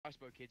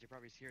crossbow kids are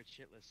probably scared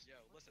shitless. Yo,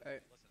 listen, Alright.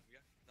 listen. We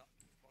got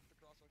fuck the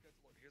crossbow kids.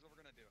 Look, here's what we're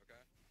gonna do,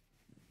 okay?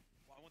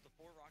 Well, I want the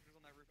 4 rockets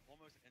on that roof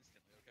almost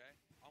instantly, okay?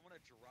 I'm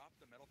gonna drop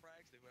the metal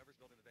frags to whoever's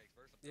building the base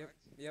first. Yep.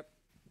 Correct? Yep.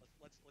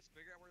 Let's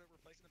figure out where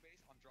we're placing the base.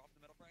 I'm dropping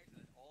the metal frags,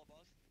 and then all of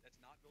us that's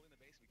not building the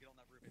base, we get on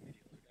that roof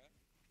immediately, okay?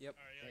 Yep.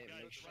 Alright, yeah, Hey,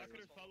 guys, make sure-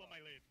 rocketers follow my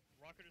lead.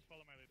 Rocketers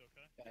follow my lead,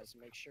 okay? Guys,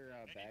 make sure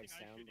bags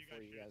I down shoot, you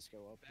before guys you shoot. guys go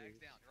up. Bags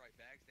please. down. You're right.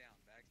 Bags down.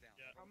 Bags down.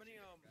 Yeah. How many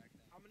Bags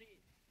down. how many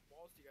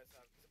walls do you guys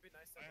have? 'Cause it'd be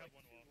nice to I have have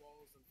like one 2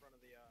 walls in front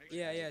of the. Make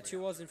Yeah, sure yeah. spread 2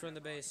 out. walls in front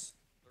of the base.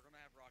 They're gonna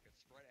have rockets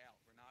spread out.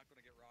 We're not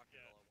gonna get rockets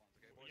Yeah. all at once,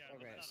 okay? Boys? Yeah,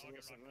 Okay, let's so not all get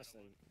listen, rockets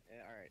at listen.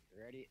 Yeah, all right,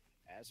 ready?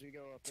 As we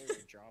go up there,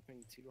 we're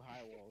dropping 2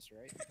 high walls,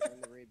 right?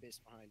 Throwing the raid base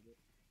behind it.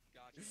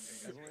 Gotcha.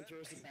 Okay, Everyone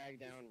throws the bag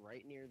down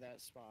right near that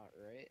spot,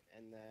 right?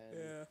 And then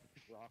Yeah.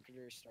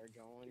 rocketers start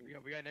going. We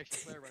got an extra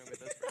player running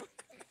with us, bro.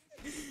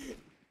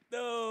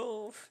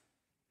 No.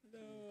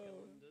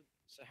 No.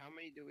 So how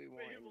many do we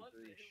want in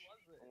breach?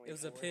 Only It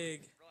was a 4?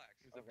 pig. Relax.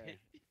 It was a Okay,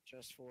 pig.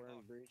 just 4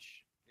 in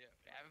breach. Yeah.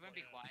 Everyone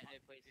be quiet,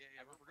 please.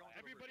 Yeah, we're going.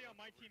 Everybody on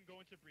my team go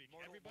into breach.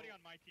 Mortal, Everybody mortal.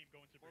 on my team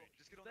go into breach.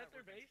 Just get on Is that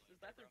their roof base? instantly,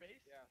 Is that their bro.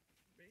 base? Yeah.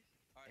 Base?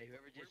 All right, Hey,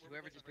 whoever we're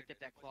just placing picked up raid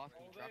that base, cloth,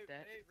 can you drop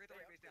that? Get the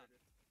raid base down.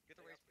 Get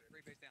the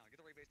raid base down. Get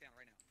the raid base down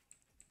right now.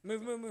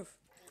 Move, move, move.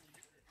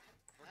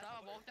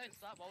 Slap a wall down,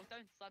 slap walls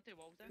down, slap 2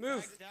 walls down.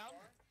 Move. Bags down?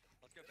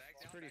 Let's go bags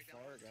It's down. pretty bags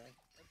down. far, guy.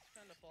 That's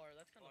kind of far.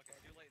 That's kind of Fuck, far.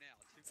 it's too late now.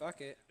 It's too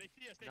Fuck it. They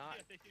see us, they Not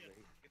see us, they see us.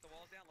 Get the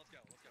walls down. Let's go.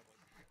 Let's go, boys.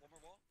 Get one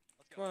more wall.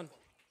 Let's go. Come on.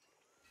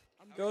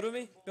 Let's go. Build with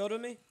me. Build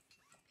with me.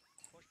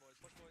 Push, boys.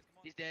 Push, boys. Come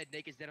on. He's dead.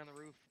 Naked's dead on the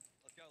roof.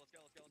 Let's go. Let's go.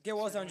 Let's go. Let's Get go.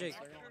 walls down, Jake.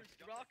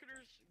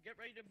 Rocketers, get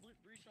ready to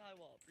breach the high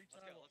wall. Breach the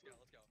Let's high go. wall. Let's go.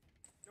 Let's go.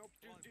 Nope,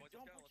 Come on, dude, boys,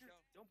 don't let's go, put let's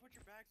go. don't put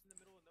your backs in the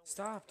middle of nowhere.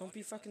 Stop. Don't be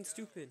Rockets, fucking let's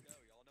go, stupid. let's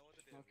go. Y'all know what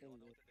to do. Fucking Y'all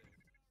know what to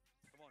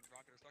do. Come on,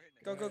 rocketers. Start hitting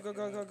it. Go, go, go,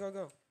 go, go, go,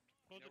 go.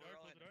 Close You the know door, where I'll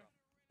close hit the it door.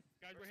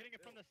 from. Guys, we're hitting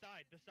it from the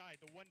side,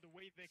 the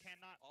way they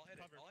cannot I'll hit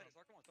it. cover I'll hit from. it.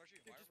 Start, come on. Start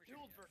shooting. Dude, Why just aren't we shooting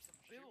build yet? first,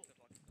 Shoot build. the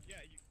fuck.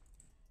 Yeah, you.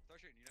 Start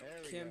shooting. You know.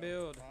 There we Can't go.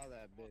 build. Follow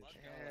that Come on, bitch. let's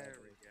go. There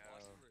we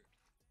Watch go. the roof.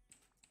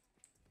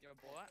 Yo,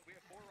 boy. We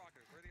have 4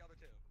 rocketers. Where are the other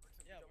 2?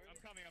 Yeah, I'm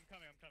coming. I put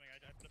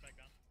it back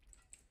down.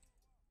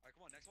 Alright,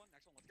 come on. Next one.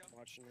 Next one. Let's go. I'm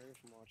watching roof.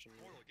 I'm watching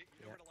roof. Mortal, you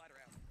know where the ladder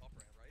out. Up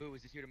ramp, right? Boo,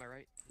 is this you to my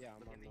right? Yeah,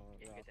 I'm Look at on me.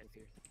 the Yeah, rock get that with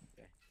you.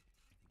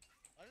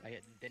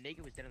 The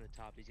naked was dead on the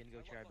top. He's gonna go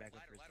Look, try look, back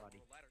up ladder, for his ladder, body.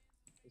 ladder.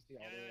 Is he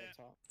all the way Yeah. up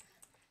top?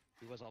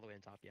 He was all the way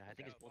on top. Yeah, I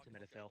think his Let's go,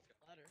 ultimate had let's go,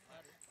 fell. ladder.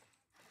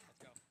 Let's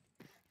go.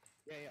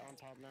 Yeah, yeah, on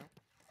top now.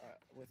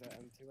 With an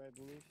M2, I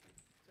believe.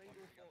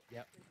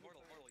 Yep.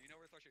 Mortal, you know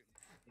where to start shooting.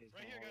 He's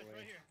Right gone here, all the guys, way.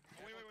 right here.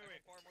 Oh, wait.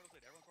 Everyone far Mortal's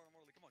lead. Everyone far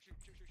Mortal's lead. Come on, shoot.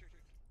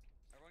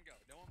 Everyone go.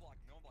 No one block.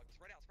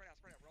 Spread out.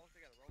 We're all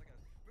together.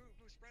 Move.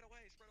 Spread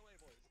away,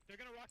 boys. They're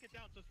gonna rock it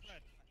down, so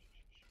spread.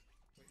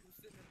 Wait, who's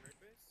sitting in the raid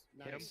base?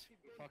 Nice.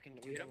 Fucking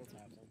Hit him. double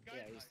tapped him. Guys,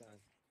 Yeah, he's done.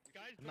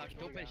 Guys, I'm not.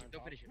 Don't finish it.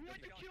 Don't finish it. Who Don't had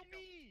to finish it. kill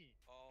me?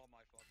 Oh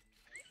my fucking.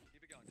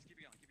 Keep it going. Just keep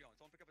it going.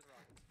 Someone pick up his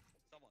rocket.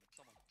 Someone.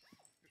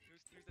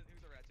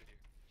 Who's the rat suit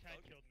here?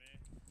 Chad Doug? killed me.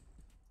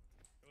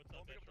 Hey, what's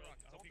Don't up, pick up the Metro?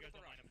 rocket. I Don't hope you pick guys up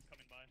the don't mind. I'm rocket. just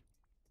coming by.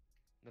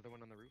 Another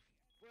one on the roof.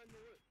 We're in the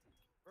wood.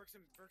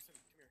 Berkson, come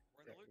here.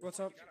 We're in the loop. What's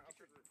Come on, up?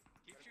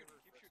 Keep shooting.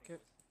 Okay.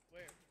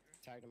 Where?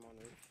 Tagged him on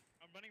roof.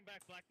 I'm running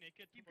back black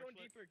naked. Keep torch going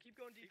lit. deeper. Keep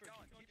going Keep deeper.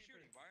 going. Keep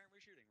shooting. Why aren't we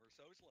shooting? We're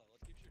so slow.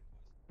 Let's keep shooting,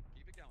 boys.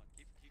 Keep it going.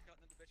 Keep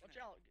cutting into bitch. Watch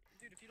out,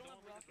 dude. If you don't Don't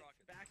have lose rockets,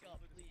 rockets. back Don't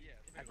up, lose- please. yeah.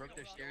 If I you broke don't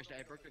their have stairs.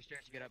 rockets- I broke their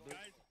stairs to get up. Boo.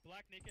 Guys,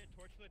 black naked,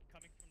 torch lit,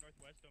 coming from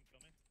northwest. Don't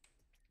kill me.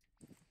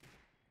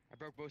 I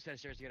broke both set of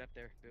stairs to get up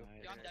there. Boo.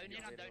 Nice. Yo, I'm down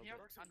here, I'm down here.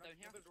 Berkson, I'm down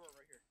here. Another door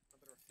right here.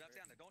 Another door. Step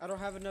down there. I don't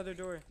have another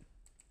door.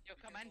 Yo,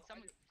 come in.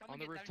 Someone On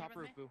the get roof, down top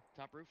here with roof, me. Boo.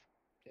 Top roof.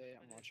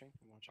 Yeah, I'm watching.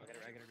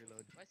 I gotta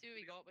reload. Let's see what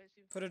we got. Let's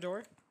see. Put a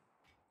door.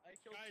 I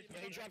killed Guys,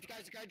 Steven. Yeah, he dropped,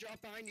 guys. Guy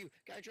dropped behind you.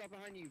 Guy dropped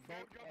behind you.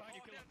 Drop Both. behind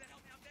you, Oh, kill I'm him. dead.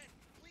 Help me. I'm dead.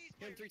 Please.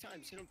 Hit him 3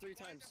 times. Hit him 3 Why is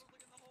times. everyone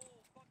looking in the hole?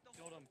 Fuck the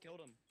Killed hole. him.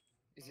 Killed him.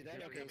 Is he Okay, dead?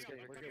 we're Okay, good, it's we're good.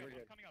 good, We're good. We're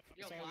good. Coming up.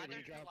 Yo, Sorry, when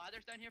he ladder, dropped.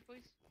 ladders down here,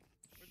 please.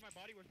 Where's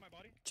my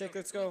body? Jake,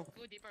 let's go.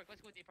 Go deeper.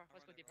 Let's go deeper.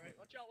 Let's go deeper. Alright,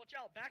 watch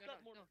out. Back No,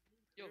 up more. no.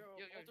 Yo,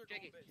 Walter,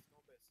 Jiggy. go on base, go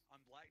on base.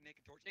 I'm black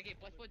naked torch. Jiggy,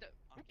 let's put the.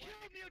 I'm Who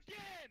killed me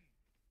again?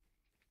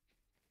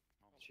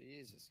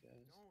 Jesus,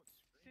 guys. Don't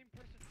scream. Same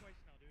person twice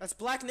now, dude. That's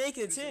black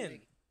naked. It's Who's the him.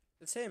 naked?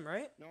 It's him,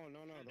 right? No, the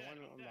I'm one dead,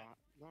 on the.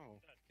 No.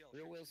 Dead. Kill.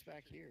 Real shoot, Will's shoot,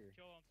 back shoot, here.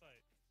 Kill on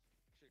site.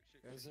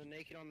 Shoot. There's a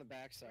naked on the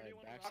backside.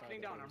 Anyone wanna Backside. Rocketing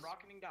of down, the I'm base.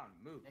 rocketing down.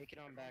 Move. Naked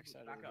on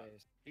backside Back of the up.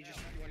 base. He just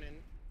went in.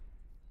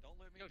 Don't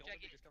loot me. Yo, Don't loot me.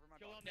 Jackie. Just cover my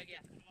Kill on body.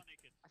 Yeah, naked. yeah. Kill on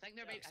naked. I think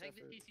they're. Yeah, I think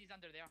the except for- TC's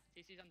under there.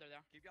 TC's under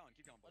there. Keep going,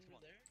 boys. Come Under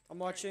on. there. I'm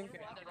watching.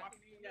 Right, Under there.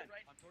 Rocketing again.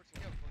 right. I'm torch.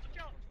 Yo, Watch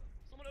out.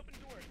 Someone open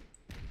door.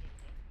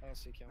 Oh,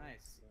 see, kill him.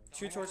 Nice.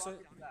 Shoot I'm torch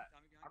rocketing light. that.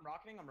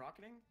 I'm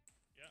rocketing.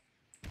 Yeah.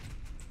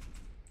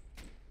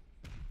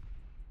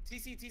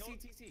 TC.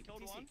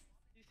 Killed one. TC.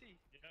 DC.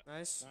 Yeah.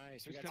 Nice.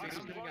 Nice. We Who's got coming? two.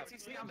 Who's coming up?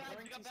 TC, I'm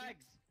blowing TC.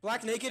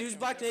 Black naked. Who's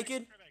black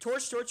naked?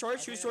 Torch. Who's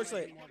torch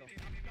lit?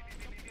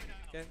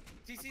 Okay.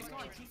 TC's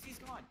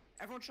gone.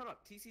 Everyone shut up.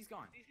 TC's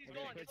gone. DC's Okay,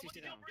 gone. put Someone TC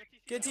kill down.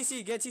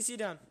 Berkson. Get TC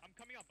down. I'm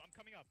coming up.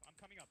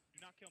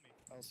 Do not kill me.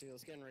 LC,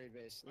 let's get in raid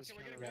base. Let's Okay,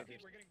 we're counter getting both raid.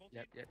 teams. We're getting both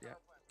Yep. teams. Yep.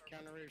 Yep.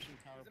 Counter raid from He's in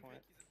pink.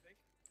 PowerPoint. He's in pink.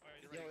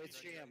 Alright, You're Yo, ready, it's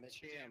you're jam. ready. It's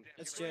jam.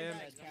 It's Bring jam.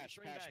 bags, Patch,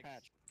 bring patch, bags.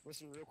 patch.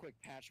 Listen real quick.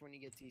 Patch when you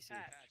get TC.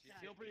 Patch.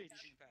 Seal breach.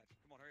 Patch.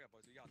 Come on, hurry up,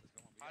 boys. We got this.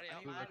 Come on. Hurry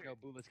up, Boo, let's go.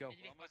 Boo, let's go.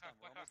 Need to We're be almost done.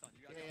 We're almost done.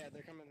 You guys Yeah, got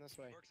they're coming this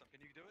way. Work some. Can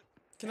you do it?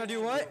 Can I do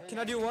what? Can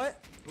I do what?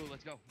 Boo,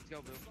 let's go. Let's go,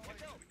 Boo.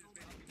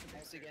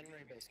 Also, getting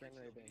ray base. Getting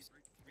ray base.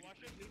 Watch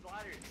it. Use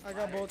ladders. I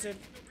got bolted.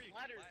 Still breach.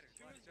 Ladders. Ladders,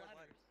 Two ladders, is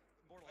ladders.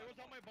 It was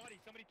on my body.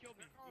 Somebody killed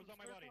me. It was on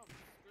my body.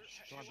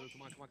 Come on, Boo.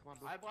 Come on, come on, come on,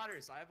 Boo. I have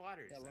ladders. I have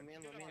ladders. Yeah, let me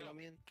in. Let me in. Let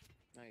me in.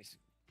 Nice.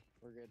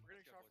 We're good. We're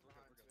getting shot from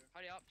behind too.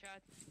 Hurry up,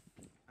 Chad.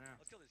 I know.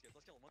 Let's kill these kids.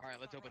 Let's kill them. All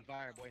right, let's open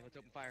fire, boy. Let's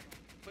open fire.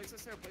 Place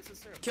this there. Place this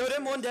there. Killed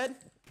him. One dead.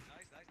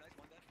 Nice, nice, nice.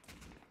 One dead.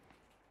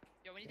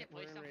 Yo, we need to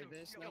We're play in ray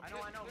something. base. Yo,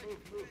 No. I know.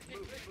 Move.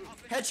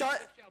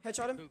 Headshot.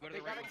 Headshot him. Boo, go to They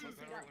the right got one. a Go to TC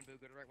the right down. one, Boo.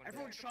 Go to the right one.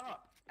 Everyone shut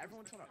up.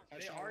 Everyone shut up. I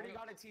They shut already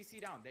up. got a TC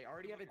down. They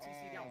already have a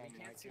TC down. We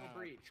Oh can't my seal God.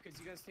 breach because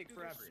you guys take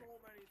forever.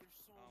 Oh my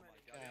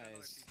god. Guys.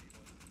 Guys.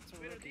 It's a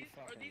Wait, rookie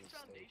are fucking these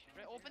mistake. foundations?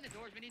 Right, open the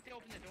doors. We need to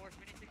open the doors.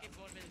 We need to keep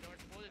going with the doors.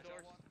 Blow the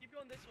doors. Keep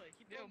going this way.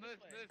 Keep Yo, going move,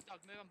 this way. move, Doug.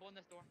 Move. I'm blowing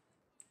this door.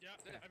 Yeah,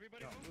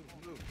 everybody Yo,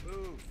 move.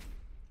 move.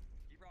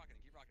 Keep rocking,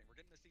 keep rocking. We're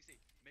getting this TC.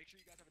 Make sure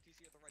you guys have a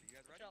TC at the ready. You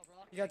guys Watch ready? out,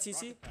 Rock. You got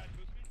TC? Chad,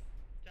 boost me.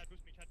 Chad,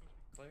 boost me. Chad, boost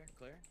me.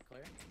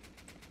 Clear.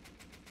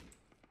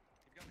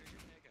 Keep going. Who's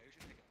shooting AK? Who's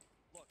shooting AK?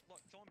 Look.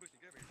 Someone boost me.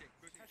 Get over here. Jake,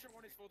 boost me. Headshot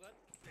one is full dead.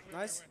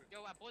 Nice.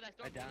 Yo, blow that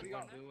door. I downed We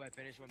one, got- Boo. I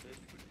finished one, Boo.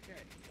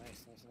 Okay.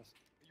 Nice. You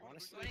wanna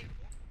boost? Honestly,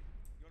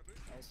 You wanna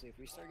boost? honestly, if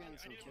we start getting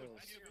some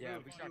kills, Yeah, Move,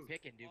 if we start move.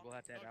 picking, dude, we'll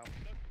have to head out.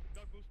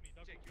 Doug, boost me.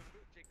 Doug, Jake, boost you me. wanna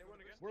boost? Jake, you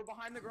wanna boost? We're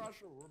behind the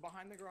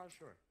garage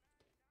door.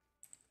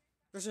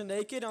 There's a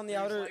naked on the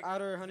There's outer like-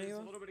 outer There's a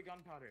honeycomb. little bit of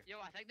gunpowder. Yo,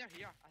 I think they're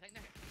here.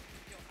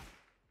 Yo,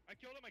 I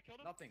killed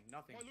him. Nothing.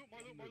 More loot, more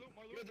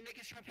Yo, loot. the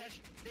naked shot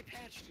patch. They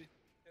patched.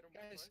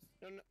 Guys,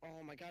 no.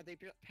 Oh my God, they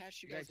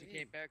patched you You guys, guys you in.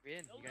 can't back in. You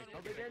guys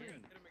No, can't they back in.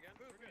 didn't. Move, move,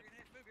 you're gonna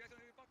hit. Move, you guys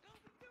don't even fucked up.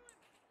 What are you doing?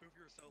 Move,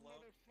 you're so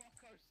low.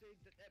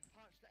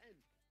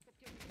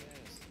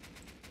 Yes.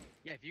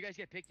 Yeah, if you guys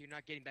get picked, you're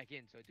not getting back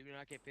in, so do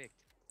not get picked.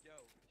 Yo,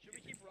 Should we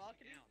get keep the TC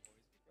rocking it? down,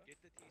 boys. Get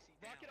the TC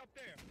down. Rocket up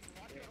there.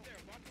 Rocket up there.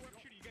 Rocket where I'm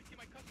shooting. You guys see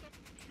my custom?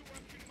 Shoot where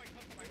I'm shooting my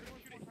custom. I heard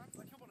him shooting.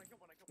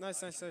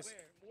 Nice.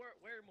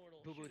 Where Immortal?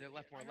 Boo, Boo, they're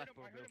left I more, heard left him,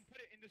 more, I heard Boo. him put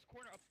it in this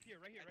corner up here.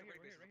 Right here. At the ray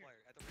base Right here.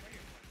 supplier. At the ray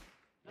base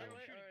supplier.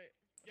 Alright.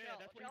 Yeah,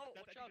 that's where he's- Watch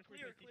that's- I out. think that's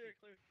where Clear.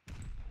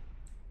 he's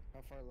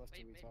How far left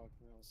Wait, do we wait. talk?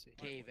 We'll see.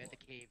 Cave, at the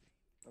cave.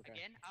 Okay.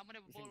 again. I'm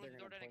gonna You blow think the they're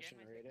door gonna down push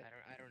again. and raid it?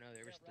 I don't know.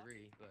 There was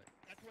three, but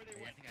That's where they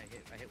I went. think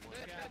I hit one.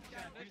 Move, Yeah. move,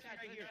 Chad, move, Chad,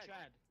 right move, here,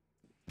 Chad. Chad.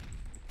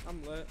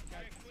 I'm lit.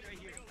 Chad, clear Right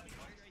here. here.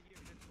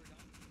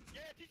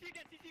 Yeah,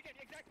 TC again,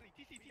 exactly.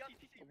 TC.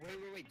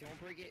 Wait. Don't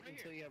break it Right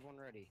until here. you have one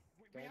ready.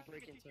 We Don't have to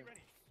break get TC into-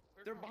 ready.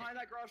 They're behind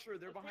that garage door.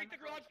 They're Let's break behind the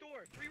garage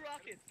door. 3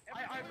 rockets.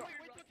 I-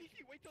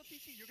 Wait till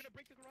TC. You're gonna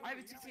break the garage. I have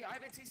a TC. I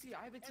have a TC.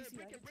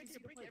 Alright, break it. to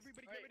Everybody place.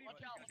 get Alright, ready.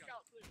 watch out. Clear.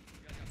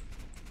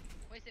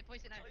 Place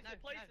it now. Place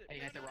now. it.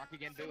 Hey, at the rock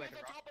again, Boo. At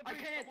the rock. I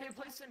can't. They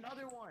placed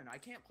another one. I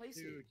can't place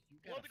Dude, it. you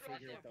Blow gotta the garage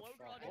figure door, it the blow fuck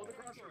garage out. Blow the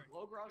garage door.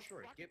 Blow garage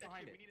door. Rocket Get that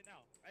behind shit. it. We need it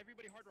now.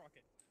 Everybody hard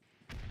rocket.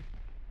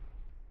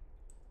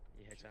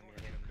 You headshot me.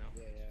 I hit him. No.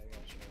 Yeah, I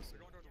got you.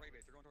 They're going towards the ray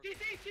base. They're going towards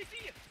the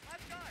TC.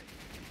 Last guy.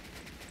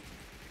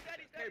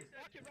 He's dead.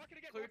 Rocket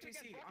again. Clear rocket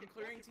TC. again, I'm rocket,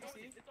 clearing rocket,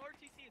 TC. It's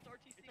RTC.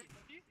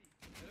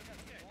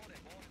 Ball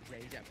it, ball it.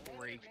 Yeah, he's at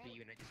 4 HP,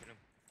 and I just hit him.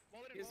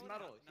 Wall it in, He has wall it in.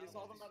 metal. He has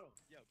all the metal.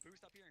 Yo,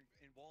 boost up here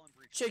and wall and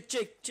breach.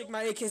 Jake,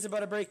 my AK's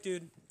about to break,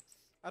 dude.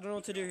 I don't know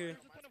what to do here.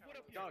 There's a ton of wood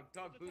up here. Doug,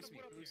 There's a boost ton me.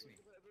 of wood up Boost here.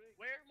 me.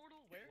 Where,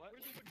 Immortal? Where? What?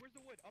 Where's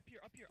the wood? Up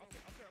here.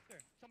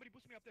 Somebody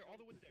boost me up there. All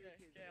the wood's there.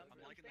 Okay, I'm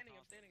liking the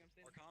standing.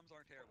 comms. Our comms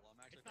aren't terrible. I'm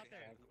actually It's not pretty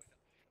there. happy with it.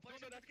 Place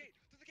No, it that's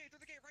to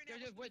the gate right Yo,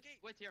 now. yo, Push wood, the gate.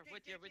 wood here. Throw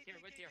it Where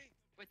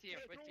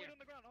are you? On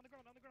the ground.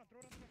 Throw it on the ground. Where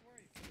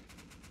are you?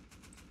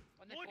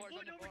 On the Wood floor,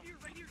 over here,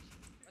 right here.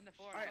 on the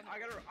floor. All right, I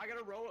got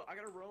a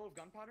row of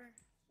gunpowder.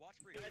 Watch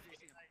breach.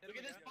 Look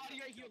at this body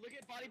right here. Look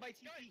at body by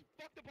Guys, TC.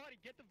 fuck the body.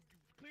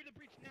 Clear the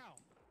breach now.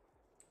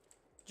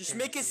 Just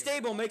make it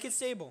stable.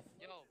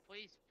 Yo,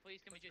 please,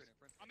 can we just?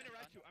 I'm in a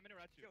rat too.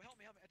 Yo, help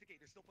me at the gate.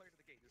 There's still players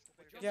at the gate.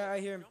 Yeah, I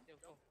hear him. Yo,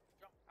 go.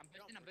 I'm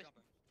boosting. I'm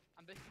boosting.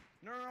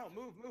 No,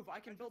 move. I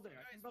can build it.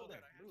 Move.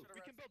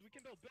 We can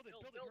build. Build it.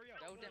 Build. Hurry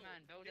up. Build it,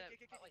 man. Build it.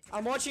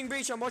 I'm watching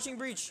breach. It's double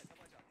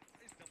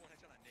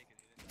headshot on naked.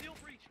 Steel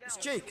breach now. It's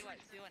Jake.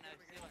 Seal it now.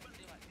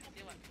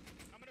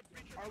 I'm gonna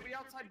breach. Are we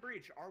outside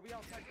breach? We're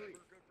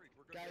good breach.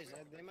 Guys,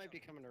 they might be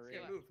coming to raid.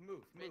 Yeah.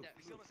 Move. They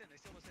seal us in.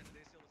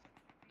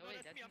 No, No,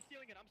 wait, that's me. that's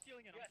I'm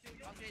stealing it.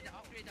 Upgrade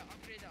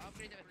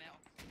it with metal.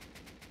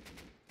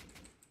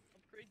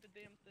 Upgrade the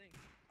damn thing.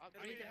 I'm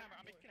Upgrade making a it. hammer.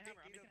 I'm making a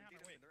hammer.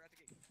 Wait. They're at the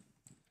gate.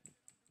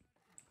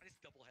 I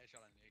just double headshot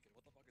on naked.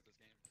 What the fuck is this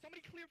game?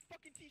 Somebody clear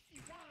fucking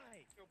TC.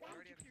 Why? Why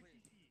would already you have it clear cleared.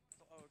 TC?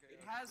 Oh, okay.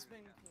 It has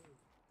been.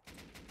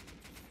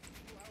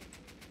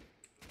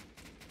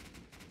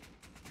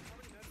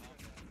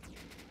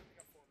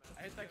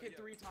 I hit that kid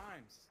 3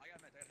 times. I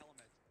got meds. I got hella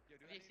meds. Yo,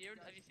 do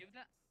Have you sealed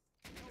that?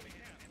 No, we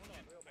can't. Hold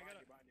on. I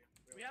gotta.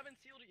 We haven't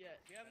sealed it yet.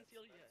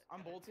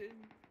 I'm bolted.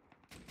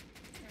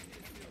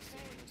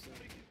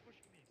 Somebody keeps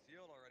pushing me.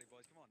 Sealed already,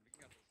 boys. Come on, we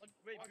can get this.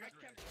 Wait, Oh, breach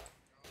I can't.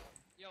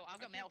 Yo,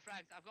 I've got metal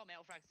frags. I've got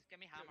metal frags. Give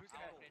me Yo, hammer. who's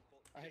I'll gonna upgrade.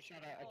 I headshot.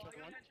 I Oh, I killed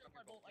got one. headshot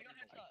by bolt. I got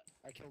headshot.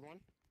 I killed one.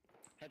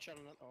 Headshot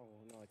another. Oh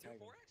no, I No tagged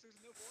him. 4x?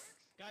 There's no 4x?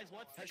 Guys,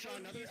 what's the Headshot code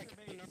another. to I use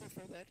killed the another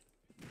full dead.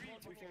 Two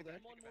full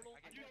dead. Come on, Mortal.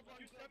 I I do have one,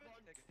 7.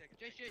 Take it,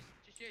 take it. Just use.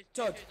 Just use.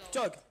 Doug, just use all-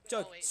 Doug,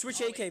 Doug, all eight,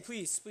 switch all AK, eight.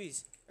 please, please.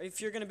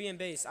 If you're gonna be in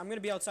base, I'm gonna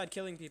be outside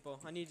killing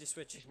people. I need to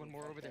switch. There's one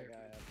more over That there.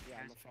 guy up. Yeah,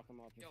 I'm gonna fuck him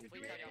up. Yo, If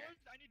please he's tell dead. you. Doors?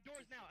 I need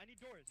doors now. I need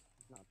doors.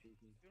 He's not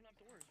peeking. We don't have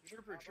doors.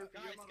 Trooper, trooper.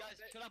 Guys,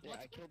 shut up. Yeah,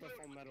 I killed the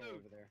full metal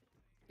over there.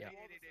 Yeah.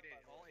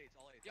 All 8s,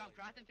 all 8s. Yo, I'm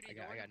crafting 3 I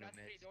doors. got I'm no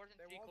crafting 3 mids. doors and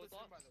 3 code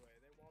locks.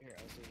 Here,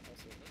 I'll see. I'll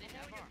see. Don't they I'm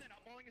have mauling arm? us in.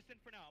 I'm mauling us in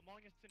for now. I'm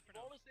mauling us in for now.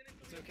 Roll us in into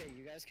It's the- okay.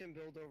 You guys can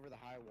build over the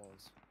high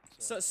walls.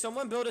 So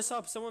someone build us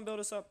up. Someone build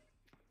us up.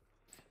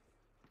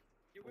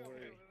 You will.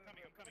 I'm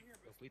coming. I'm coming.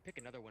 If we pick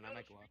another one, I Yo,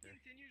 might should go we out there.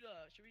 continue to?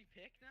 Should we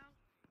pick now?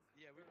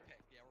 Yeah, we're picking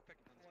from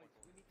this point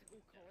We forward. need to go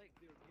collect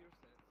their gear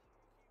sets.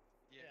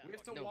 Yeah. We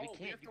have to No, wall. we We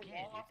can't. have You to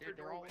can't. wall off They're, their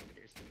they're all doorway. over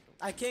there still.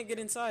 I can't get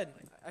inside.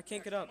 I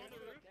can't get up. On the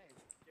roof.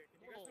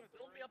 Mortal,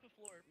 build me up a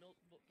floor.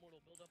 Mortal,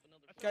 build up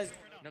another. That's floor. Guys- what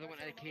I'm doing right now. Another one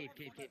at a cave.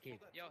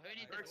 Yo, who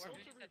needs the door? Who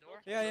needs the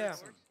door? Yeah, yeah,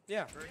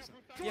 yeah, Bergson.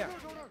 yeah.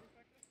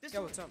 This Yeah,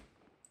 one. what's up?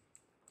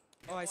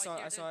 Oh, I saw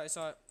it. I saw it. I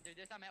saw it. Dude,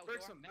 there's that metal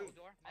Bergson, door. Metal move.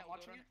 door. I'm Metal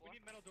watching door on it. the We floor.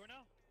 need metal door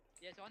now.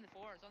 Yeah, it's on the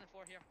floor. It's on the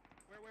floor here.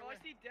 Where? Oh, I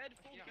see dead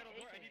full Yeah. Metal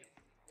door. I need.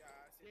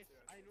 Yes,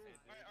 I know.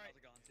 Alright. How's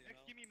it going,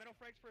 Next, CML? give me metal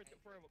frags for a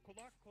cold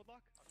lock. Cold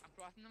lock. I'm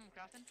crafting them. I'm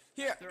crafting.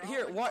 Here, They're all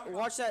here. in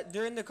Watch that.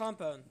 They're in the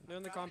compound. They're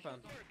in the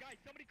compound. Door, guys,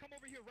 somebody come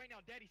over here right now.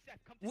 Daddy,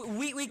 Seth, come.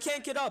 We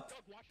can't get up.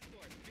 Doug, watch the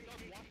door.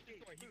 Doug, watch the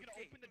door. He's gonna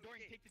open the door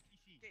and take the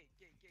TC. Gate.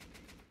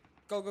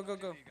 Go, go, go, How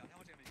much go. ammo you got? How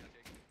much ammo you got,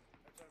 Jake?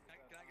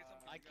 Can I get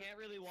some? I can't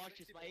really watch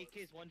this. My AK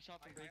is one shot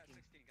I from got breaking.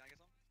 16. Can I get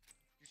some?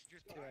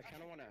 Just Dude, I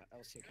kind of want to.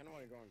 LC, I kind of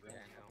want to go and grab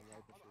Yeah, him. no. fucking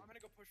wipe it through.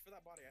 gonna go push for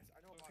that body. I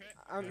know a body.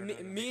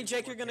 Okay. Me and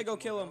Jake are gonna go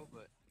kill him.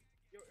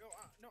 Yo,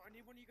 no, I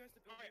need one of you guys to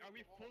build. Alright, are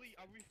we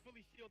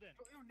fully sealed in?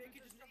 Yo,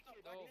 naked just jumped up.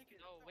 No, Naked.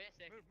 no, wait a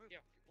second. Move.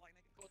 Here, Black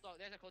naked. code dot.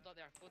 There's a code dot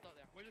there. Code dot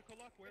there. Where's the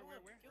cold lock? Where?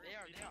 They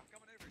are. They are.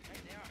 Coming over.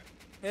 Right, they are.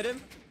 Hit him.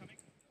 Coming.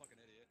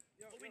 Fucking idiot.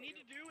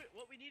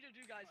 What we need to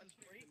do, guys, is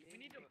break. We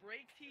need to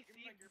break TC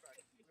to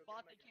a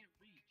spot they can't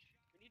reach.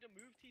 We need to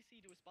move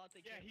TC to a spot they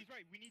Yeah, can't. he's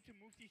right. We need to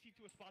move TC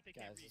to a spot they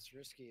can't Guys, reach. it's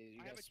risky.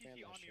 You I have a guys spam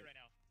TC that on me shit. right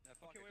now. No,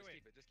 fuck Okay, it.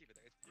 wait. Just keep it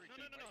there. It's breach.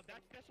 No.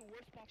 That's the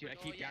worst spot. Dude, I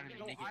for keep yeah, down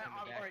no, and naked I, from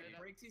the back. alright,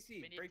 break We TC.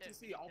 need Break to-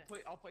 TC. we need I'll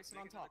to- place it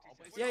on top. I'll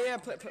place it Yeah, on yeah.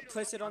 top.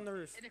 Place it on the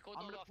roof. In the code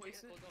I'm dot gonna off. In place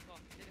the it. code dot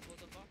off. In the code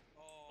dot off.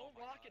 Oh, Don't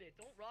my rocket God. it.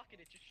 Don't rocket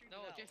it. Just shoot it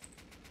No, out. just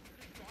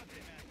Just rocket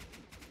it, man.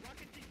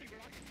 Rocket TC.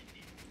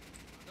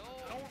 no.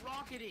 Don't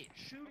rocket it.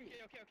 Shoot it.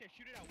 Okay.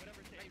 Shoot it out.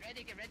 Whatever it takes. Right,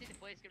 ready. Get ready to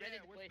place. Get ready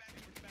to We're place.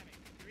 spamming.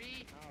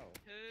 3, Ow.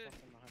 2,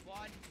 Fucking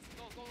behind. 1.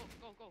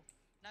 Go.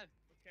 Now.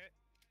 Okay.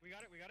 We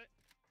got it.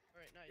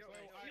 Alright, nice. Yo,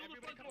 Alright, alright, seal the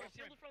everybody front come door. over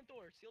Seal front. the front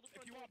door. Seal the If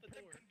front you door want with the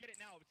Prim, door. come get it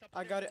now. It's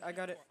I got it.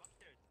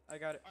 upstairs. I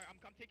got it. Alright, I'm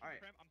taking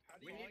Alright. Prim. I'm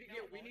We falling need to now.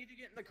 get. We need to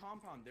get in the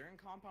compound. They're in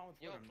compound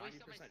with Yo, wood. I'm please,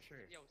 90% sure.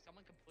 yo,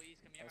 someone can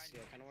please come here. LC,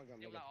 I kind of want to go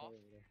Seal make a that play off.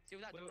 over there.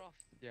 Seal that door off.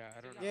 Yeah, I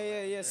don't know.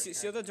 Yeah.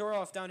 Seal the door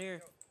off down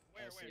here.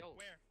 Where? Yo.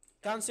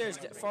 Downstairs.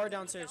 Far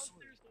downstairs.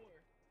 Downstairs door.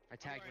 I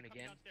tagged one Alright, come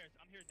again. downstairs.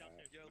 I'm here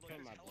downstairs. Yo, look, Put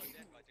him there's up. hella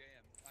dead by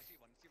JM. I see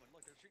one.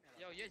 Look, they're shooting at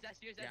us. Yo, use that.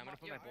 Yeah, I'm gonna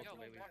put my bolts yo,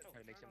 away. We yo,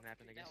 try to make something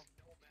happen, I guess.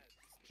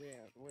 Yeah,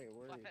 wait,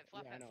 where Flap are you? it,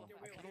 flap Yeah, I it, know. flap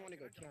I it. kind of want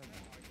to go kill them.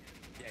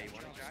 Yeah, you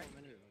wanna There's try? so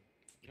many of them.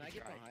 Can I can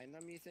get try. behind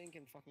them, you think,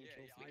 and fucking Yeah,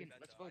 kill yeah, three? I We can.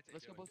 bet Let's so. both. I'd say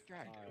Let's go do it. both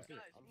try. Alright. Let's do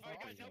it. I'm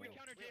Alright, guys, fucking now we going.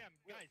 counter JM.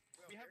 Guys,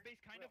 we have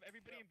base kind of.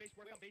 Everybody in base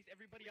work on base.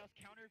 Everybody else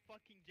counter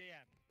fucking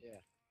JM.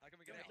 How can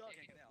we get Yo, out? Doug, We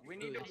can't get out. We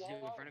need to Ooh, this is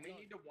in wall. front of me?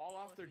 We need to wall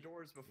off their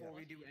doors before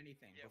we do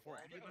anything. Yeah, Before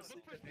wall any of them. us Look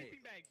leave for the base.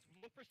 sleeping bags.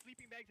 Look for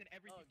sleeping bags and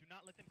everything. Do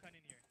not let them come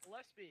in here.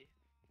 Gillespie.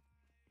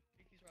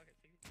 Take these rockets.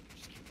 Take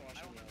these. Just keep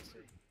watching the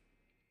LC.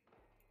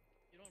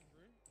 You don't have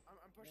room?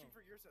 I'm pushing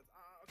for your sets.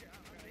 Okay,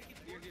 I'm naked.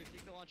 Here, towards-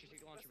 take the launcher.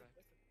 Take the launcher Listen,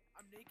 back. listen.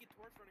 I'm naked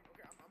towards running.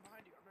 Okay, I'm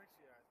behind you. I'm next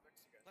to you guys.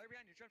 Larry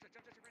behind you. Jump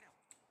right now.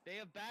 They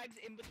have bags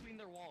in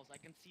between their walls. I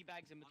can see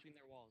bags in between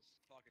their walls.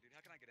 Fuck it, dude. How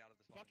can I get out of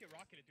this? Fuck it,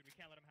 rocket it, dude. We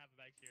can't let them have the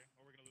bags here,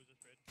 or we're gonna lose this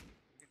bridge.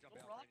 You can jump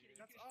Don't out. rocket Right, it.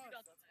 That's You can shoot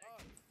out us. the That's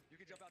bag. us. you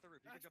can jump out the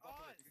roof. You can That's jump off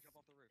the roof. us. You can jump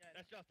off the roof. Yeah.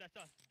 That's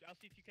us.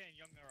 LCTK and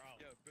Young are out.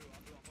 Yo, Boo,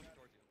 I'm pushing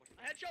towards you. I'm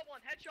pushing I headshot one.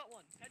 Headshot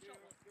one. Yo, Headshot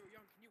one.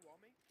 Young, can you wall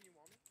me?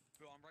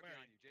 Boo, I'm right Where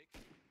are behind you, Jake.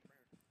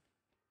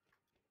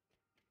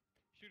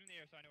 Shoot in the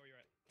air so I know where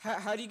you're at.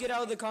 How do you get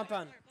out of the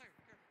compound? Flyer.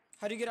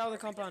 How do you get out of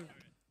the compound?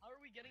 How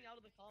are we getting out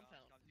of the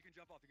compound? You can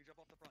jump off. You can jump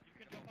off the front. You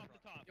can jump off the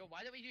top. Yo,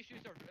 why don't we just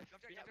use our roof?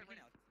 Jump right Yeah, right we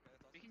now.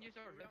 we can use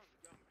our Young, roof.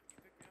 can you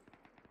pick me up?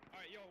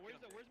 Alright, yo,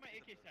 where's my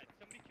AK set?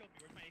 Somebody killed me.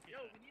 Where's my AK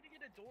Yo, set? we need to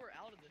get a door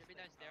out of this. Should be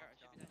thing. downstairs.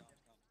 Should be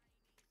downstairs.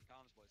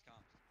 Comms, boys,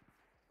 comms.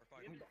 We're We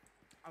fighting.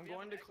 have I'm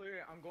going to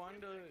clear. I'm going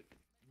to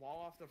wall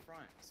off the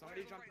front.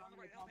 Somebody jump on down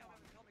the in right. the Help me,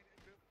 compound. help me,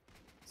 Boo.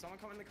 Someone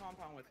come in the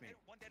compound with me.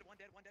 One dead.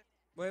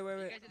 Wait.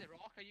 You guys at the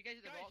rock? Are you guys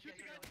at the Guys, rock? shoot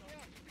the guy at the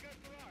rock. Shoot the guy at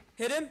the rock.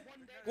 Hit him.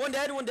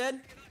 One dead.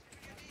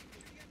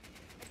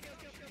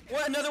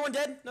 What? Another one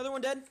dead. I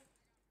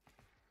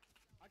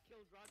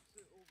killed Rox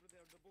over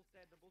there. They're both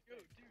dead. Yo,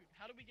 dude,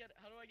 how do I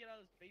get out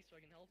of this base so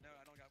I can help? No,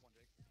 I don't got one,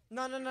 Jake.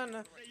 No. Is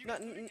that you guys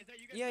doing it? Is that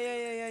you guys doing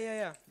it?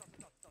 Yeah.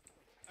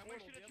 Stop. I'm gonna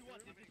shoot at you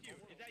once. Is this you?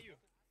 Is that you?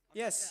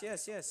 Yes,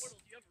 yes, yes.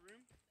 Portal, do you have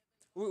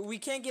room? We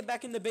can't get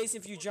back in the base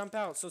if you jump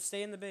out, so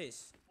stay in the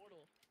base.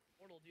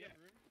 Portal, do you have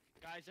room?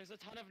 Guys, there's a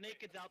ton of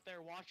nakeds out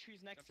there. Watch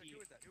who's next to Who you.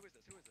 is that? Who is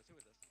this? Who is this? Who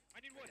is this? I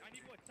need wood. I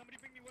need wood. Somebody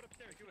bring me wood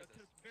upstairs. Who is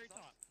To this? the very Is this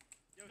top.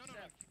 Yo, No, no,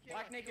 no. Seth, you can't-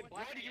 Black you naked. can't-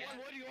 Black. Wood, Do you want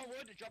wood? Do you want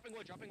wood? Dropping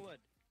wood. Dropping wood.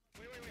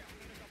 Wait. I'm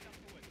gonna drop down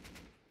for wood.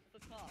 at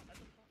the top, at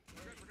the top.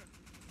 We're good. We're good.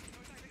 No,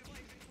 he's not. He's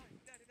flying. He's flying.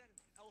 Dead.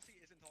 LC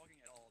isn't talking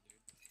at all, dude.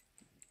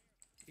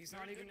 He's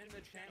not even in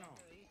the channel.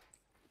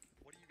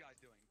 What are you guys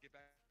doing? Get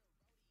back.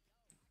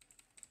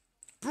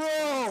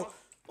 Bro!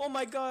 Oh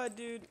my god,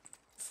 dude.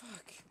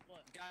 Fuck.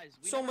 Guys,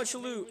 we So never much got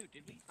any loot.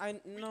 did we? I We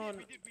no.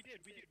 did.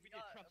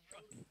 Trust.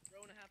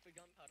 Row and a half of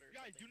gunpowder. or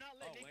Guys, do something. not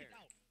let Oh, nakeds where?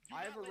 out. Do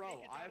I have not a let row.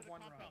 nakeds I out have of the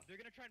one row. compound. They're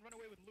gonna try and run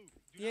away with loot.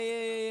 Do Yeah, not let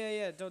them out.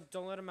 yeah.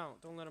 Don't let him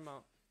out. Don't let him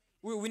out.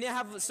 We need to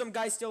have some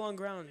guys still on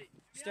ground. Wait,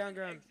 do we Stay have on an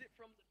ground. Exit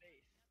from the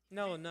base.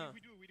 No, We no.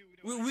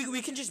 do.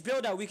 We can just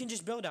build out. We can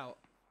just build out.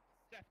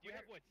 Steph, do you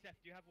have wood? Steph,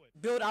 do you have wood?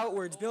 Build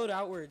outwards. Build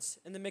outwards,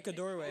 and then make a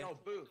doorway. Yo,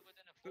 Booth.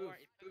 Within a Booth. fort,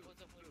 if it was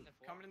a wood in the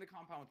fort. Come into the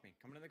compound with me.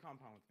 Come into the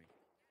compound with me.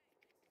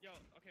 Yo,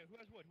 okay, who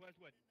has wood?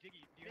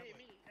 Diggy, do you have wood?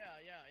 Me.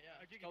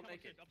 Yeah. Diggy, Don't come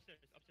make it. upstairs.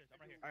 I'm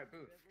right here. All right,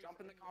 Booth. Jump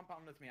in the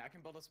compound with me. I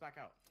can build us back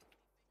out.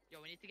 Yo,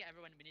 we need to get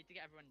everyone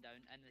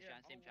down in the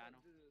same channel.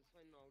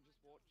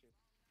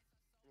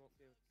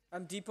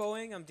 I'm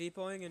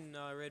depoting in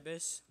red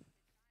base.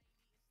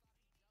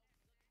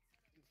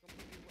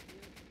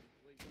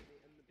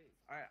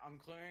 All right, I'm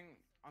clearing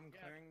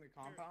the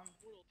compound.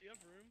 Portal, do you have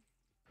room?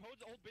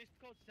 Code's old base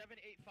code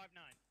 7859.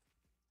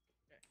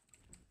 Okay.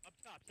 Up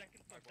top,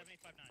 second floor,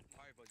 7859.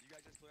 All right, but you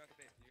guys just clear out the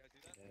base. Do you guys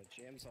do that?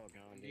 Jam's all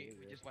gone, We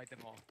dude. just wiped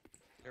them all.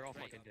 They're all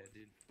Right. fucking dead,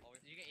 dude.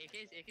 Always. Did you get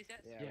AKs? AK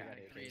sets? Yeah, Yeah,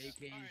 we got 3 AKs. AKs,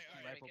 2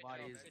 Alright, rifle good job,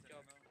 bodies. good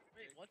job.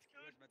 Wait, what's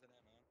code? Where's Meta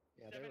ammo?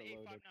 Yeah, they were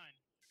loaded. 7859.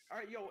 All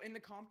right, yo, in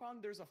the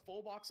compound, there's a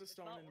full box of It's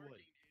stone not and working,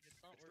 wood. dude.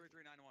 It's not It's working.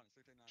 3391. It's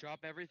 3391.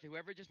 Drop everything.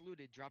 Whoever just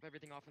looted, drop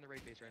everything off in the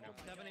raid base right now. Oh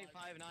my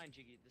 7859,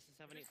 Jiggy. This is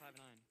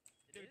 7859.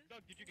 It Dude, is?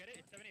 Doug, did you get it?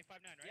 It's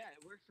 7859, right? Yeah,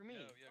 it worked for me.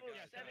 Yo, Oh,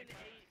 guys,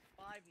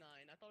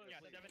 7859. I thought it was Yeah,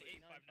 like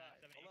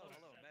 7859.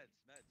 79.5. Hello, meds.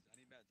 I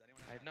need meds.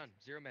 Anyone I have none.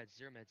 Zero meds.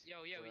 Yo,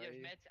 there's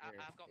Right meds.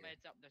 here, I've got here.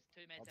 meds up. There's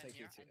 2 meds I'll in take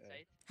you here to,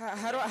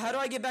 inside. How do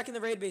I get back in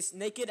the raid base?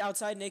 Naked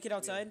outside. Naked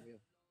outside.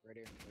 Wheel. Right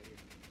here.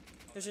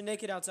 There's a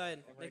naked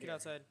outside. Right Naked here.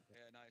 outside. Yeah,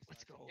 nice.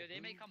 Let's nice. go. Yo, they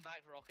may come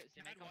back rockets.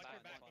 They may Head come watch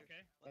your back. back,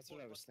 okay? That's what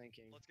I was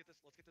thinking. Let's get this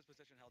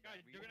position held Guys,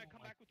 down. they're gonna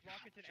come back with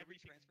rockets and Should we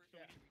everything. transfer? So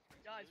Yeah, we- should we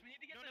transfer Guys, loot? we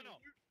need to get No, the no.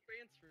 loot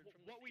transferred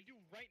from the What we base. do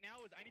right now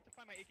is I need to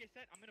find my AK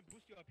set. I'm gonna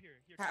boost you up here.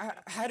 Here.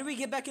 How do we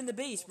get back in the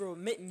base, bro?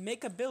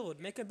 Make a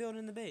build. Make a build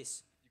in the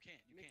base. You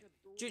can't. You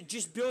can't.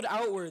 Just build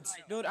outwards.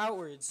 Build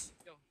outwards.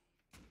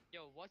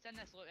 Yo, what's in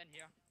this loot in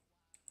here?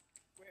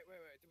 Wait.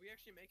 Did we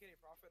actually make any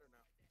profit or no?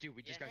 Dude,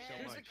 we just Yeah. got so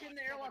There's much. a kid in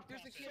the airlock.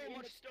 There's a kid So in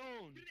much the,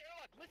 stone. Kid in the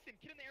airlock. Listen,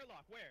 kid in the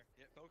airlock. Where?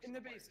 Yeah, focus in on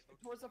the players, base, focus-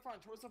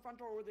 towards the front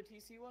door where the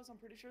TC was. I'm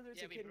pretty sure there's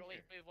Yeah, a kid in we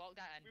there. walked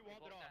that in. We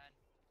walled it off. that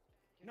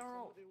in.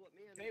 No,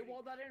 they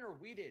walled that in, or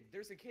we did.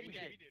 There's a kid We in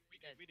did.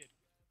 there. We did.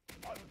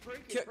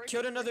 Break Ki- it. Break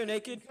killed it, another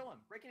break it, and naked. Kill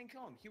him. Break it and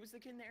kill him. He was the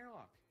kid in the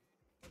airlock.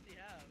 What's he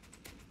have?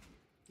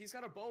 He's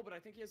got a bow, but I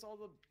think he has all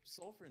the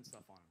sulfur and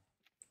stuff on him.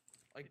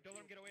 Like, Don't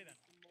let him get away then.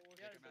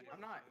 Yeah, him out. so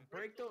I'm not.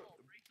 Break the.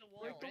 break the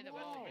wall. Break Break the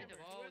wall. wall. Break the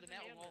wall. Where's The the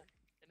metal hammer? wall.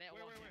 The metal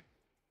Where, wall. where?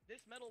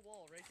 This metal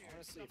wall right here.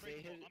 Honestly, if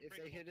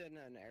they hid in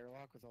an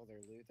airlock with all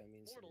their loot, that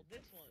means Portal, they're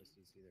this one.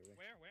 pussies either way.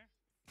 Where?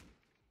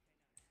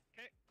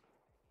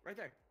 Right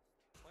there.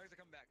 Players are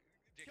coming back.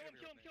 Jake, Kill him,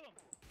 come kill here him,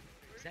 with me.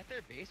 kill him. Is that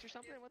their base or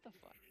something? What the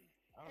fuck?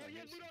 I Oh, don't he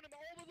know. had loot on him.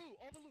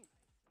 All the loot.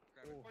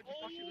 Grab it. Or Oh. just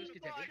Fuck you, lose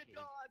kids at my AK.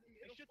 god!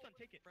 Hey, shit, son,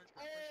 take it. Friends,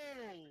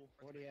 Oh!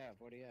 What do you have?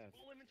 What do you have?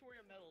 Full inventory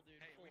of metal, dude.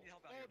 Hey, full. we need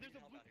help out Oh, here. We there's need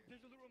a help loot. out here.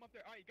 There's a loot room up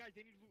there. All right, guys,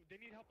 they need loot. They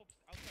need help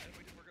outside.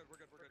 We're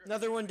good.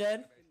 Another one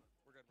dead.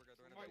 We're good.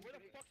 They're in All right, a where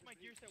base. the fuck's my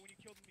gear set when you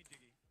killed me,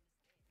 Diggy?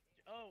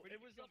 Oh, Where did it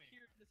you was kill up me?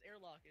 here in this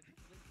airlock. It's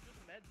just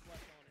meds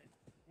left on it.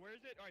 Where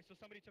is it? All right, so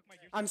somebody took my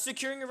gear set. I'm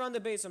securing around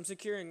the base. I'm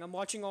securing. I'm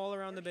watching all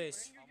around the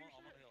base. I'm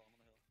on the hill.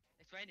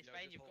 It's fine. It's Yo,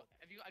 fine. just You've got. hold.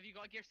 Have you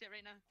got a gear set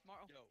right now,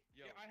 Martel?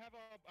 Yo. Yeah, I have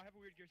a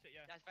weird gear set.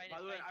 Yeah. That's fine. By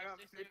it's the way, fine, I got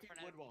just loot 50 for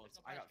now. wood walls.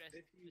 There's no I got stress,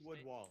 50 just wood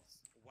wait. walls.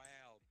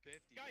 Wow,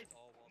 50. Guys, That's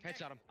all walls.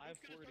 Headshot him. I have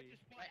 40.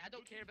 Right, I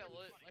don't care about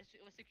loot.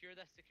 Let's secure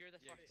this. Secure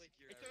this Yeah, first, please.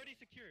 secure It's already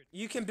everything. secured.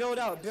 You can build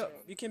out.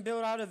 You can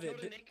build out of it.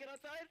 naked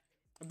outside?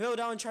 Build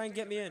out and try and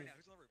get me in.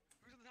 Who's on the roof?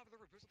 Who's on the top of the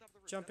roof? Who's on top of the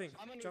roof? Jumping.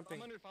 I'm on roof. Jumping.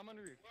 I'm on roof. I'm on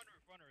roof.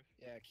 Run roof.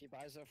 Yeah, keep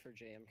eyes out for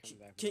JM coming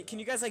back. Can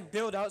you guys like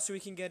build out so we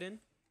can get in?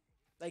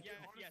 Like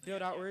Yes,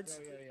 build yes. outwards.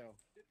 Yo.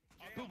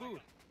 Boo boo.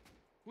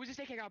 Who's this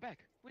AK got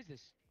back? Who is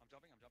this? I'm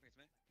jumping. It's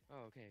me.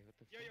 Oh, okay. What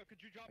the Yo, fuck?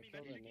 could you drop I me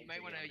killed meds? a You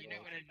might wanna. naked You guy.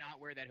 might wanna not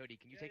wear that hoodie.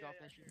 Can you take off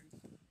that shit?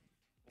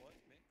 What?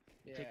 Me?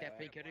 Yeah, Take that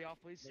fake hoodie off,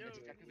 please. Yo, That's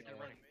exactly what they're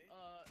someone, running.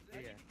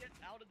 I need to get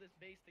out of this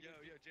base to Yo,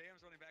 get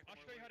JM's running back. I'll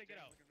show you how to get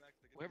out.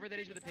 Whoever that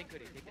is with the pink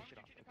hoodie, take Why that shit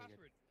don't off. you change Okay,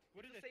 the good. password?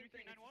 What is the it? same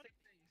thing.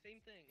 3391? Same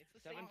thing. It's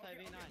the same.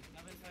 7589.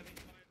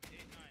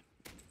 7589.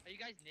 Are you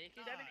guys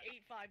naked?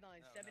 7859.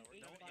 No, no,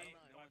 7859.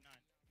 no,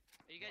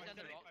 Are you guys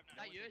under rock? Is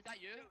that you? Is that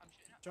you? I'm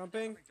shooting.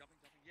 Jumping. Jumping.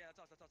 Yeah,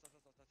 that's us.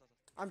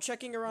 I'm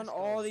checking around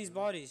all these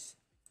bodies.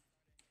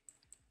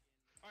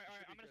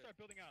 start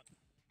building out.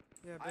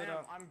 Yeah, I build am.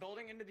 out. I'm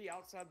building into the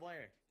outside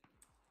layer.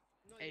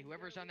 Hey,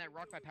 whoever's on that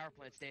rock by power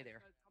plant, stay there.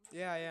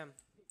 Yeah, I am.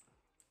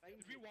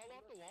 Did we wall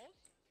off the walls?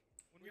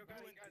 When we Yo, guys,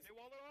 blew in, guys. did they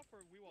wall it off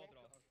or we walled it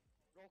off?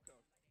 Roll code.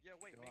 Yeah,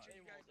 wait, make sure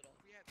you guys.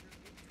 We have there's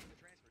the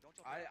transfer. Don't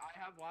jump. I out.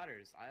 have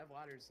ladders. I have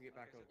ladders to get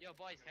back Okay, over. Yo,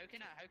 boys, how can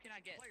I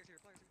get? Players here.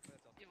 Players here.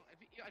 That's all.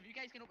 Yo, if you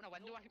guys can open a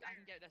window, I can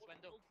get out this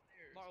window.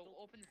 Marl,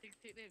 open, take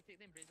the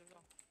embraces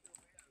off.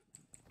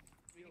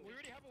 We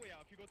already have a way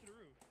out if you go to the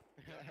roof.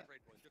 Yeah, good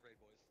raid boys. Good raid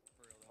boys.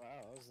 For real though. Wow,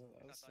 that was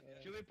It's not done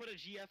yet. Should we put a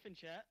GF in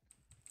chat?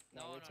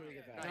 no, wait till we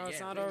get back. No, it's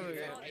yet. not over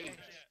Yeah, yet. hey,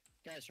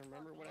 guys,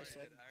 remember what I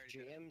said?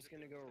 JM's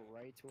gonna go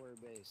right to our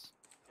base.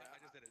 Yeah, I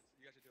just did it.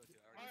 You guys should do it too.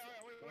 I Alright, already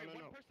alright, wait, No, no,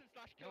 one no. person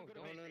slash kill, go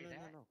to No, base. No, say no,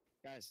 that. no.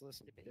 Guys,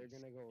 listen, The they're base.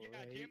 gonna go Yeah,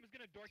 right. JM is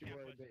gonna door to camp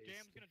our us. base.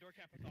 JM's gonna door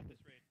camp us off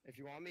this raid. If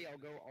you want me,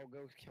 I'll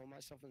go kill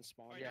myself and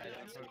spawn. Alright, right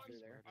yeah, outside yeah, through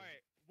there.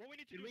 Alright, what we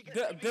need to Did do we is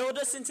get- Build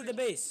us into the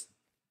base.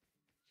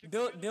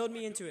 Build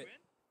me into it.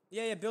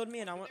 Yeah, yeah, build me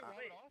in. I Did want. they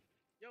wall it off?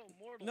 Yo,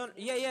 Mortal. No,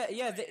 Mortal, yeah, yeah, you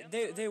yeah. got They ammo,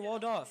 they, bud? they Get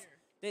walled up off.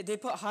 here. They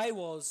put high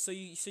walls so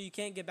you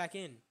can't get back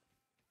in.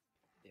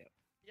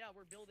 Yeah,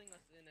 we're building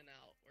us in and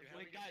out. We're Dude, how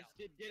building many us guys out.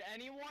 did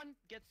anyone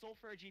get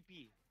sulfur or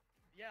GP?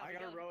 Yeah, I we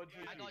got a got- road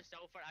I GP. got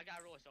sulfur. I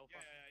got a roll of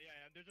sulfur. Yeah.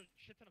 There's a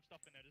shit ton of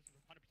stuff in there. This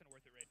is 100%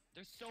 worth it raid.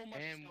 There's so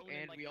much And stone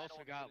and, like, we also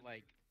metal got and-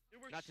 like, There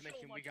was not to so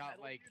mention we much got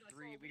metal, like dude, I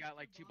three. saw We like got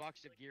like 2 two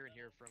boxes of gear in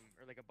here from,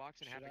 or like a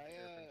box and a half Should of I,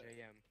 gear from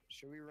JM.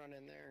 Should we run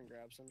in there and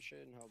grab some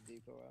shit and help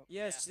Depot out?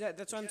 Yes,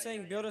 that's what I'm Yeah,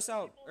 saying. yeah, Build yeah. us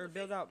out People in or the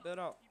build base out, can build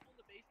help. out. People in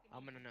the base can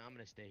I'm help.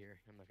 gonna stay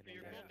here. I'm not Okay, gonna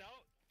you're do that. built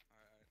out?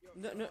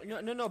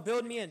 Alright. No.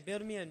 Build me in.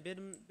 Build me in.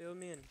 Build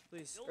me in,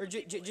 please. Build Or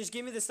the people just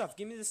give me the stuff.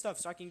 Give me the stuff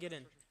so I can get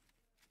in.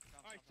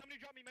 Alright,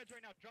 somebody drop me meds right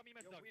now. Drop me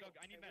meds, Yo, Doug. Wheel. Doug,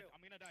 I need Hey, meds. Wheel.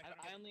 I'm gonna die.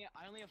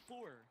 I only have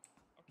 4.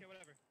 Okay,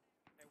 whatever.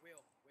 Hey,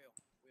 wheel.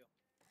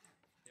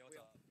 Yeah, what's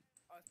up?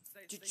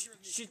 Stay here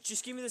with me.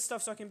 Just give me the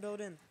stuff so I can build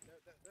in.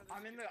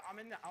 I'm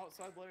in the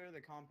outside layer of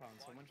the compound.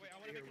 Someone Wait,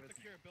 I should wanna be here make it with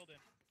me. secure building.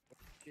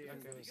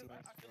 JM goes Because in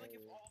I that feel like if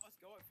layer. all of us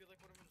go, I feel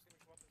like one of them is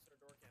gonna come up and start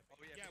door camping. Oh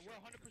yeah. Yeah, for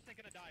we're sure. 100%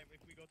 gonna die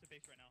if we go to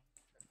base right now.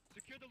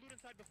 Secure the loot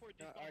inside before it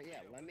despawns. Alright,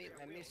 yeah. Let me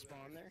Wheel.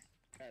 spawn there,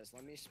 guys.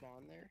 Let me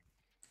spawn there.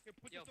 Here,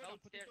 put Yo, this door down.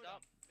 build Put this stairs door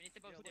up. down. We need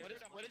to build Yo,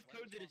 stairs. What is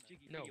code to this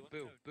Jiggy? No, Jiggy? What's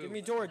boo, code? boo. Give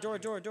me door.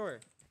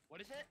 What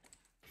is it?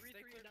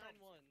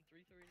 3391.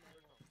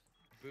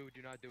 3391. Boo,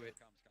 do not do it.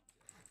 Comes,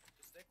 yeah.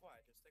 Just stay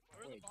quiet.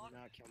 Where's the Wait, do box?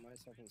 not kill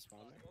myself and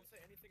spawn there. Don't say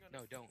anything on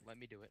No, this. don't. Let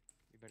me do it.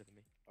 You're better than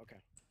me. Okay.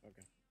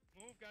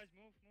 Move, guys,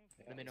 move.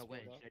 Yeah, Let me know let's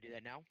when. build Should up. I do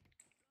that now?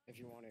 If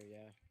you want to,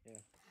 yeah.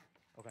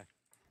 I'll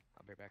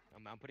be right back.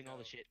 I'm putting all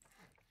the shit.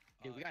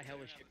 Dude, we got Yeah,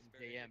 hella yeah, shit this from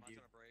very JM, mine's dude.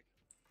 gonna break.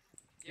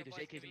 Yeah, there's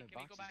boys, AKs in the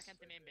can we go back boxes.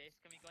 into main base?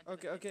 Can we go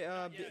into Okay.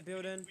 Yeah,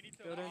 Build in. we need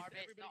to Build in. Our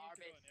base, everybody not our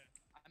needs to go base. in,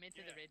 yeah. I'm into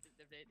Yeah.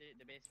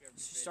 the base we are.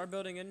 Start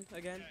building in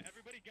again. Yeah,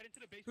 everybody get into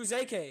the base. Who's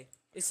we're ready.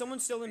 AK? Is someone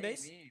still in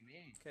base?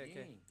 Me.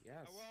 Okay.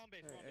 Yes. We're on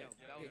base. We're on Alright, base.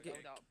 Build, Okay.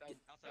 build out, build.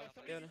 Outside, outside.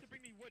 Somebody Yeah. needs to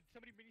bring me wood.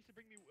 Somebody needs to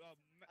bring me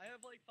I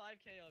have like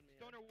 5k on me.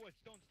 stone or wood.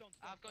 Stone.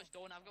 I've got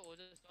stone. I've got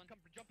loads of stone. Come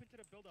jump into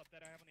the build up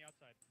that I have on the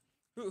outside.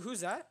 Who's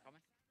that?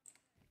 Coming.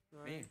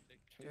 Me.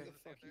 Who Okay. the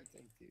fuck you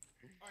think, dude?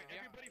 Alright,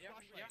 Yeah, everybody yeah,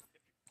 flashlight.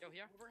 Yo,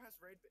 here.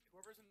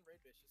 Whoever's in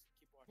raid base, just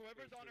keep watching.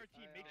 Whoever's on our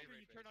team, make I'll sure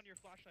raid you turn base. on your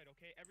flashlight,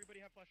 okay?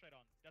 Everybody have flashlight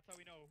on. That's how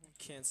we know who's.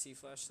 Can't see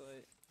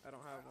flashlight. I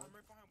don't have I'm one.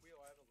 right behind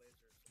wheel. I have a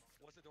laser. So.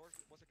 What's the door?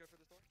 What's the code for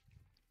this door?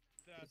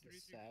 The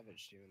He's a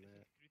savage doing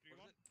that. 331.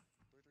 What is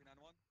it?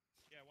 3391.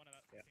 Yeah, one of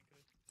that. Yeah. I think it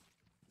is.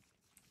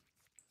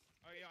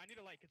 Oh yeah, I need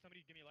a light. Can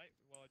somebody give me a light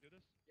while I do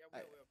this? Yeah,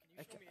 I- Will. Can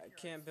you show me? I in here?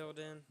 can't build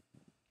in.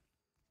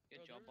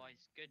 Good job, boys.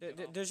 Good Th-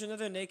 th- job. There's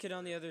another naked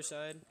on the other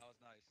side. That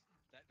was nice.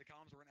 The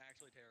comms weren't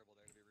actually terrible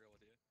there, to be real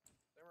with you.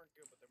 They weren't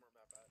good, but they weren't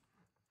that bad.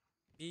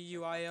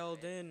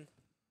 BUIL'd in.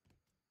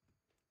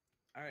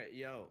 All right,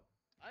 yo.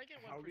 I can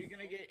How are we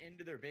gonna get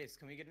into their base?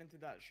 Can we get into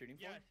that shooting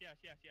floor? Yes.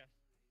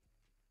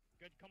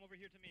 Good. Come over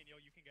here to me, and yo,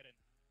 you can get in.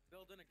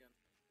 Build in again.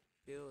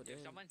 Build Yo,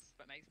 in. someone's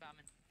Mike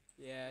spamming.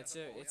 Yeah,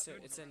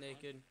 it's a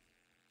naked.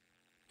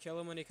 Kill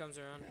him when he comes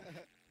around.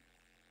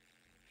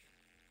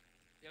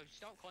 Yo,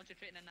 stop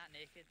concentrating on that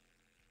naked.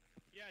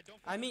 Yeah,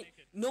 don't. I focus mean,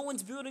 naked. no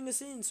one's building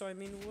us in, so I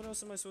mean, what else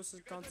am I supposed to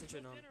You guys are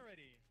concentrate built on? in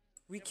already.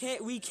 We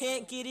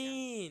can't get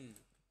in.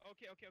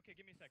 Okay.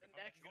 Give me a second.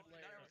 The next I'm gonna-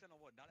 layer. Not everyone's in the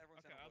wood. Not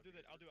everyone's Okay, in the I'll wood.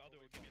 do that. I'll do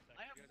it. Give me a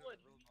second. I have You guys are wood.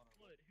 really Who not needs on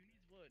wood? Who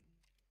needs wood?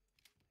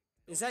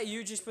 Is that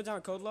you just put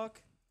down code lock?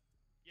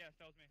 Yes,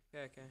 that was me.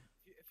 Okay.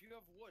 If you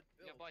have wood,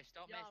 build. Yo, boys,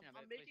 stop Yeah, messing I'm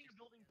about. making a please.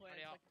 building plan.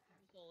 hurry So I up. can put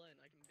this all in.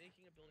 I'm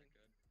making a building.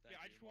 Good. Yeah,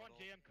 I Thank just you, want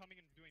Model. JM coming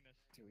and doing this.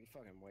 Dude, we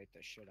fucking wiped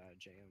the shit out of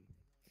JM.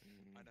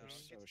 I know. We're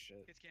so Kids,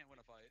 shit. kids can't win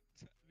a fight.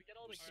 We get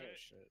all We're the so Alright.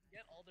 shit.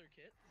 get all their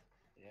kits.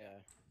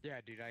 Yeah.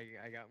 Yeah, dude,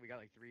 we got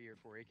like 3 or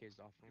 4 AKs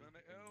off You him. wanna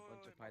make- and a oh,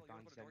 bunch wait, of Model, you Python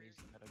wanna put a door 70s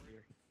here? out of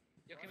here.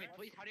 Yo, can we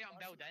please hurry up and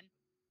build in?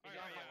 Alright,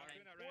 Yeah, I'm alright.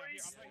 doing that right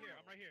now.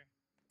 I'm right here.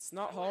 It's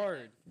not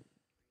hard.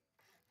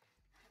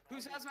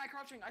 Who's hazmat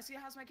crouching? I see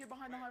a hazmat kid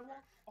behind the high wall,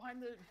 behind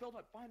the build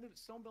up, behind the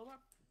stone build up.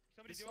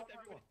 Somebody He's do so it.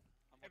 high Everybody. wall.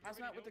 I'm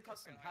watching, Hazmat with the do it.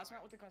 custom.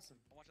 Hazmat with the custom.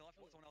 I'm watching left.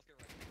 Let someone else get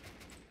right.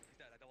 He's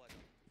dead. I double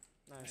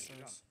headshot. Nice, Good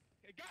job. nice.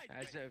 Hey, guys,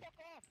 As guys, of- fuck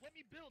off. Let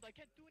me build. I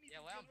can't do anything.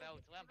 Yeah, let him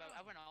build. Let him build.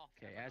 I went off.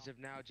 Okay, as of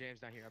now,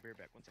 James not here. I'll be right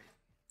back. One second.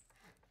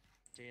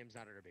 James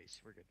not at our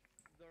base. We're good.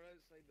 They're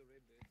outside the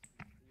raid base.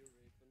 You're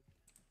raping.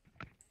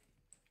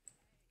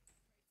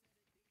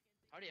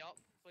 Hurry up,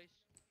 please.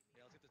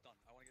 Yeah, let's get this done.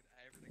 I want to get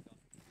everything done.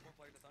 4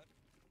 players aside?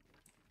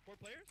 4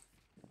 players?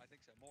 I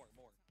think so. More.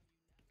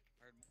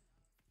 I heard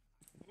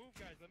Move,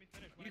 guys. Let me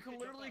finish. When You I can say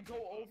jump literally off, go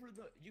jump off. over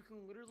the. You can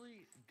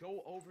literally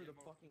go over Yeah, the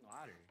more. fucking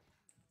ladder.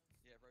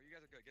 Yeah, bro, you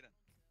guys are good. Get in.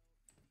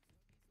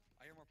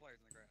 I hear more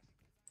players in the grass.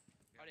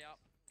 Hurry up.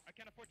 I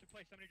can't afford to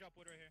play. Somebody drop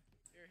wood right here.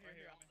 Here, Right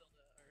here, I'll I'm in.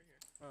 build it. Right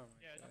here. Oh my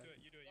Yeah, god. do it.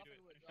 You do it. You do it.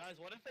 Drop it, Finish drop it. Guys,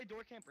 what if they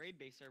door camp raid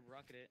base or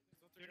rocket it?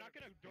 They're not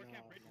gonna door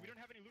camp No, raid. no. We don't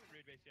have any loot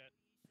raid base yet.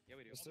 Yeah,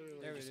 we do. It's There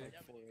literally we just do.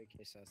 like 4 AK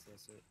sets,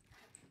 that's it.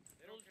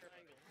 They don't Build care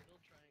about triangle. that.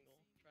 Build triangle.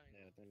 Triangle.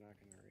 Yeah, they're not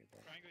gonna raid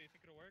that. Triangle, you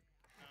think it'll work?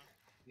 No.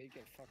 They'd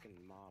get fucking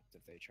mopped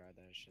if they tried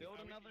that shit. Build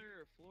we-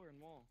 another floor and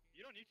wall.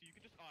 You don't need to. You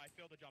can just. Oh, I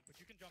failed the jump, but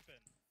you can jump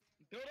in.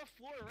 Build a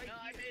floor right No,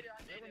 I here. made it. I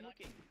Where made we're it.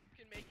 looking. You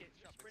can make it.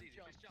 Just Jump, it's sprint easy,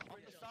 jump. just jump, On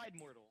sprint the jump. side,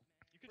 mortal.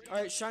 You can All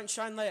right,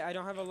 shine light. I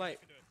don't have a light.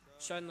 You can do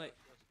it. Shine light.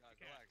 Guys,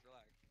 Okay.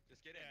 relax.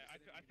 Just get in. Yeah,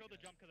 just get in, I you failed can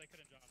the get jump because I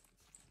couldn't jump.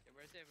 Yeah,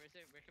 where's it? Where's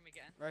it? Where can we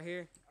get in? Right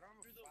here. I don't have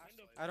a Through the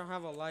window. flashlight. I don't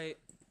have a light.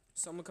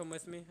 Someone come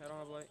with me. I don't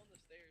have a light. On the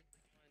stairs. It's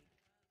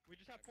fine. We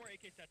just have 4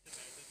 AK sets in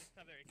there. They just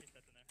have their AK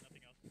sets in there.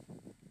 Nothing else.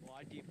 Well,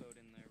 I depoted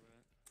in there, but.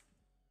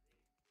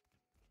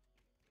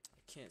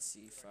 I can't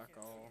see. Fuck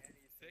all. in.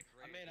 Thick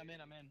I'm raid, in.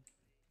 baby.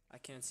 I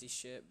can't see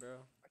shit,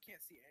 bro. I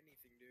can't see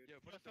anything, dude. Yo,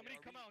 put Yo, up the- somebody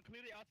are come we- out and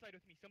clear the outside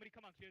with me. Somebody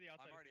come out and clear the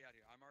outside. I'm with already me. out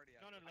here. I'm already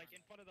out No, here. like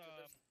in front of the.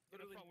 There's in the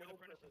literally front where no the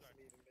furnaces purpose are.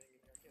 in even being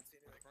in here. I can't see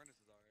Where the anything.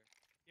 furnaces are.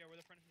 Yeah, where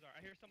the furnaces are. I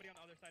hear somebody on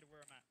the other side of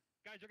where I'm at.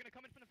 Guys, they're gonna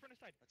come in from the furnace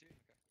side. That's you?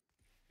 Okay.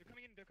 They're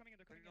coming in. They're coming in.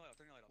 They're Turn coming your in. light off.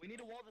 Turn your light off. We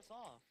need to wall this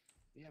off.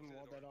 You haven't the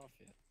walled door. that off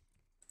yet.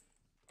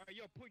 All right,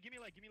 yo, give me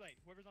light. Give me light.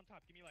 Whoever's on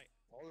top, give me light.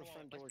 All the Well,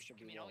 front doors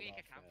should Can be we not walled make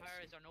a off, campfire?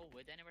 guys. Is there no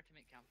wood anywhere to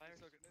make campfires?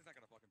 It's not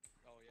gonna fucking.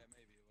 Oh yeah,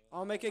 maybe it will.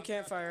 I'll make a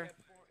campfire.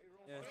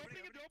 Yeah. They're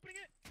opening it. They're opening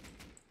it.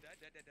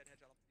 Dead.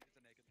 Headshot him. It's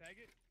a naked. Tag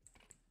it.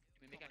 Can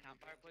we make a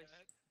campfire, please?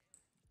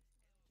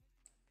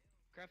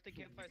 Craft a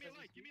campfire. Give me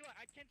light. Give me light.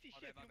 I can't see My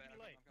shit. bad. Give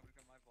me light. I'm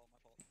coming. My fault. I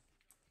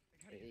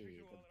gotta use Hey,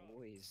 visual the at all.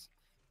 boys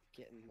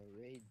getting the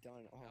raid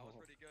done. That was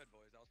Oh, pretty good,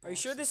 boys. That was Are you pretty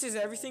sure good. this is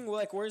everything?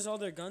 Like, where's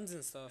all their guns and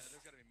Yeah, stuff?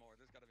 there's gotta be more.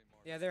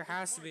 Yeah, there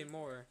has to be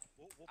more.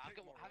 We'll I've pick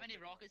got, more. how many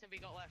rockets have we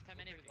got left? How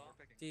many have we got?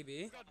 We're picking.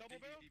 DB. We got double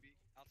barrel.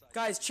 Outside.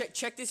 Guys,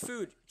 check this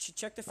food.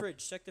 Check the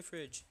fridge. Check the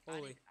fridge.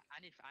 Holy.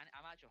 I'm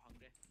actually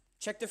hungry.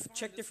 Check the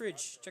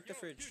fridge. Check the Yo,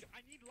 fridge. Dude,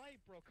 I need light,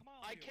 bro. Come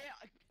on. I dude.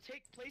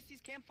 can't place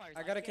these campfires.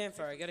 I got a can't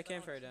campfire. I place got a these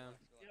campfire down. down.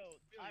 Yo,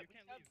 Dude, I you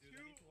can't have leave, dude. I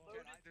two need to walk.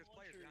 loaded There's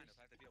players behind launchers. us.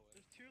 I have to deal with.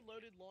 There's 2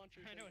 loaded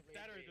launchers. I know in it's the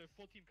that or raid the base.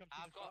 full team comes.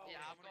 I've got,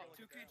 yeah, I've got.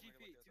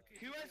 2KGP. 2KGP.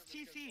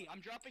 QSTC. I'm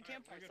dropping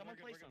Alright, campfires. we're good, Someone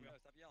we're place good, them. we're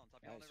Stop yelling.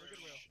 Stop guys, yelling. We're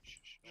good, everywhere.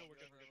 Will. No, we're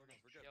good,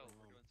 We're good. Yo.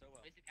 We're doing so well.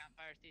 Place the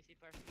campfires, TC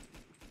person.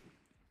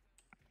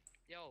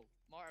 Yo,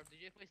 Marv, did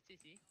you place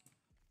TC?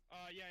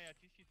 Yeah,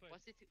 TC play.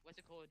 What's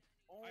the code?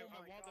 Oh I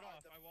my walled it God,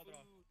 off, the I walled it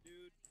off. food,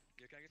 dude.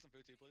 Yeah, can I get some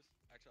food too, please?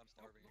 Actually, I'm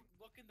starving.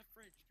 Look in the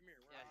fridge. Come here.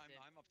 Where Yeah, are you?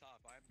 same. I'm up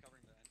top. I'm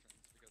covering the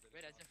entrance because it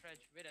Wait, is that's the not-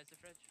 fridge. Wait, that's the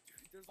fridge.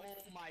 There's like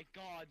Oh my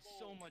god,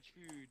 so much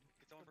food.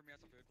 Can someone bring me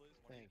out some food, please?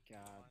 One of Thank you.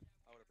 God.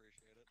 I would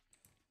appreciate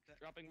it.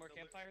 Dropping more The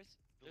loot- campfires.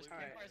 the There's loot-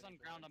 campfires on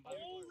ground on both.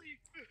 Holy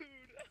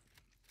food!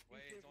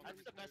 Wait, someone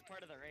That's bring the me best some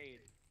part of the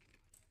raid.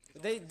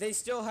 food. They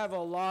still have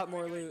a lot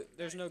more loot.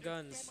 There's no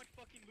There's guns. so much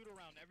fucking loot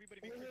around.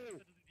 Everybody make sure Oh.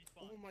 that doesn't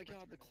despawn. Oh my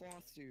god, the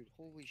cloth, dude.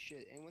 Holy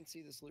shit. Anyone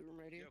see this loot room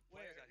right Yo, here?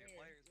 players out here.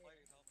 Players,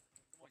 help me.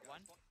 Come on,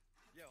 One?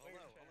 guys. Yo,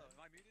 hello. Am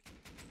I muted?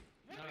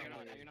 No, you're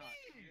not. No, you're not.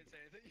 You didn't say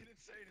anything. You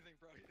didn't say anything,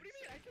 bro. What do you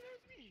mean? I said it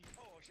was me.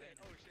 Oh shit.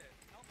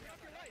 Help me Turn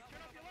off your outside. light.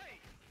 Turn off your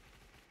light.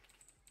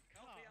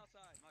 Help me Ah.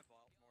 outside. My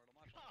fault, Mortal.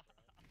 My fault,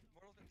 bro.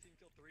 Mortal's been team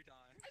killed 3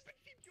 times. I've been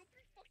team killed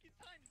 3 fucking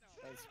times now.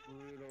 That's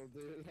brutal,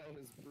 dude. That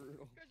was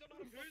brutal. You guys don't know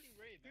how to fucking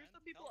raid, man. Here's the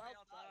people Help me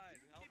outside.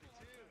 outside. Help me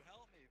too.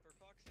 Help me, for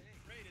fuck's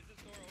sake. Raid, is this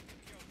door open?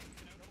 Yo,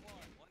 you know? Go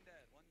on. One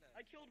dead.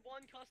 I killed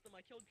one custom.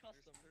 I killed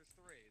custom. There's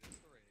 3. There's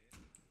 3.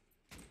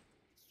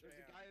 There's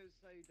a guy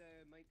outside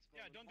Mike's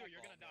Yeah, don't do it.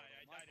 You're gonna die.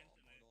 I My died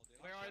fault, instantly. Mortal, dude.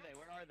 Where are they?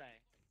 Where are they?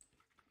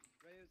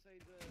 right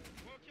outside the.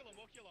 We'll kill him.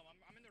 We'll kill him.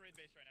 I'm in the raid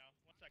base right now.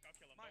 One sec. I'll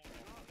kill him. My Don't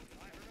worry. fault.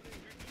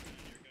 You're good, man.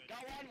 You're good.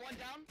 Got one. One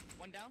down.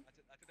 One down.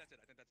 That's it. I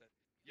think that's it.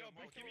 Yo,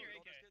 Mortal, Boof, give me your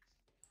roll AK. those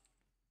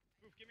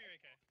kids. Boof, give me your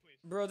AK, please.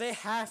 Bro, they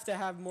have to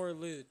have more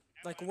loot.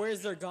 Like,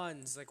 where's their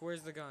guns? Like,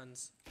 where's the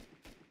guns?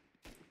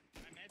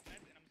 I'm meds,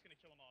 and I'm just gonna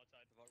kill them all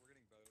outside. We're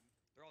getting bowed.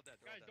 They're all dead.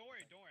 Guys, don't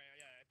worry.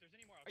 Yeah, if there's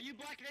any more, I'll Are you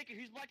black naked?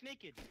 Who's black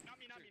naked? Not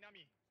me.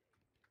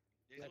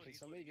 Yeah, can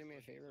somebody do me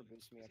a favor?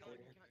 Boost me up over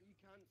here. You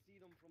can't see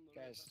them from the.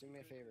 Guys, do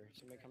me a favor.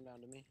 Somebody come down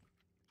to me.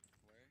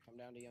 Where?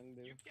 Come down to Young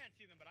Boo. You can't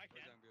see them, but I Where's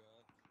can. Young Boo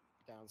at?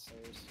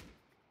 Downstairs.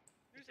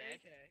 Who's Dead?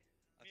 AK?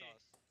 That's Me.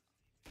 us.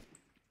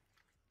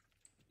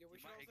 Yeah, we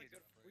You should might off AK that good.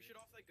 it, We right? should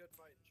off that good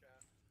fight in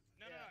chat.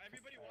 No,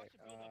 everybody wants to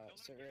build up.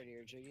 Don't Sit let right them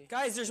here, Jiggy.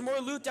 Guys, there's more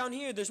loot down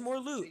here. There's more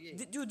loot.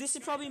 Jiggy. Dude, this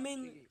is probably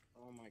mainly. Jiggy.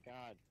 Oh my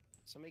god.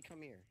 Somebody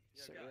come here.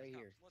 Yeah, Sit guys, right come,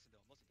 here. Listen to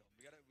him.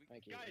 We gotta.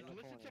 Mikey, Guys, in the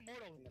listen corner. to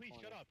Mortal. In the Please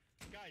shut corner. up.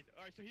 Guys,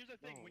 alright, so here's the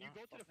thing. No, When you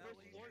not go to the fucking first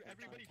please. floor, Fucking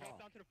everybody talk. drop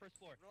down to the first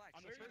floor. Relax.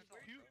 On the let's first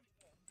talk, two.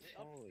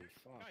 bro. Holy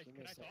fuck, Guys, you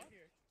can I missed talk?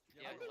 it.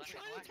 Yeah, I've been let-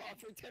 trying to let- talk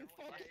for 10 let-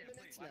 fucking yeah,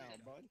 minutes please. now,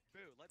 bud.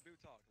 Boo, let Boo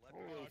talk. Let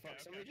Boo Holy talk. okay, fuck,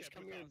 somebody okay, just okay,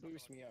 come Boo, here talk, and talk,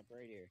 boost talk. me up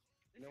right here.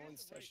 This No is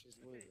one's the touched his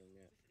loot okay, room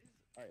yet. this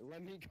is- Alright,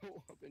 let me go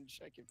up and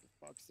check it for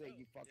fuck's sake,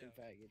 you fucking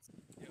Yeah. faggots.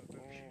 Yo, Boo,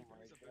 Oh give me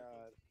my some Boo.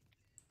 god.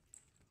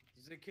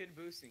 There's a kid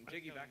boosting.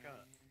 Jiggy, back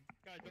up.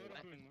 Guys, don't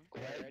let him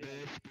boost.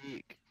 Ready?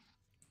 speak.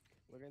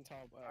 Look in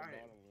top,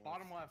 Alright,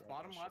 bottom left.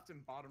 bottom grab that left,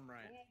 and bottom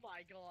right. Oh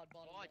my god,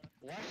 bottom God. left.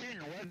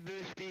 Washington, let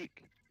Boo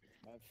speak.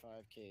 shit. I have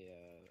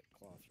 5k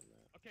cloth from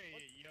that.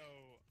 Okay, yo.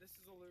 This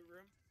is a loot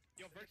room.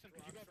 Yo, Bergson,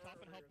 could you go up top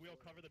and help Wheel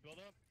cover the build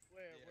up?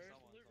 Where? Yeah, Where's the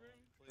someone, loot room?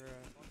 someone,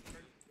 please. Fuck the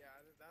loot. Yeah,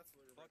 that's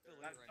loot room. Fuck Right the there.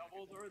 loot That right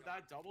double now. door,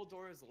 that double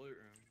door is the loot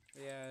room.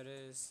 Yeah, it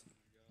is. Oh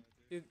my god,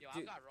 dude. Dude, Yo, I've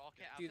dude, got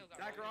rocket. I've dude, still got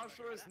That rocket. garage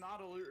door is not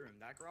a loot room.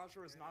 That garage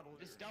door is not a loot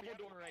This room. double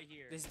door right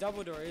here. this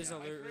double door is a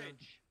Yeah, loot room.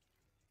 Fridge.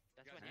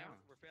 That's Guys, what Yeah. now.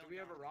 we're Do failing we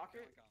have a comms, we're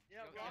rocket? failing comms.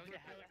 Yeah, Okay, rocket. okay,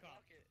 rocket, okay.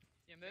 rocket.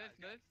 Yeah, move,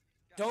 move. Guys,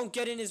 Don't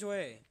get in his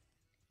way.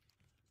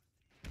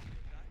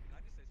 Can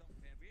I just say something,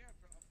 man? We have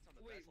some of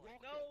the Wait, best,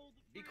 like, No,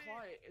 the Be bridge.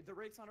 quiet. The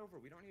raid's not over.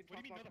 We don't need to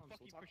What do talk you mean, about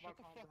comms. We'll motherfucking talk shut about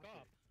the comms fuck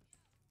up? after.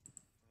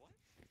 what?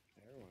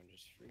 Everyone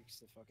just freaks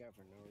the fuck out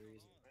for no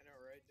reason. I know,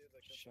 right, dude?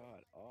 Like,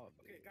 Shut up,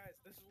 okay, dude. guys,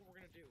 this is what we're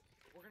gonna do.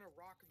 We're gonna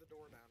rock the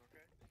door down,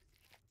 okay?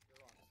 The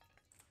rocks.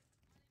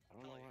 I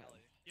don't know Helly, why.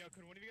 Helly. Yo,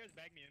 could one of you guys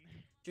bag me in?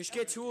 Just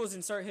get tools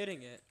and start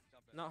hitting it.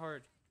 Jump in. Not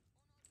hard.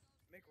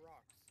 Make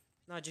rocks.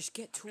 Nah, just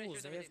get I'm pretty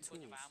tools. sure They there was have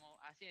explosive tools. ammo.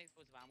 I see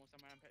explosive ammo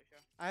somewhere. I'm pretty sure.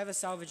 I have a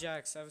salvage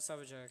axe.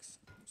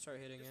 Start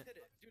hitting Just it. hit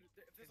it. Dude, if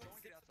Can there's someone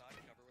like get 6 outside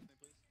and cover with me,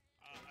 please?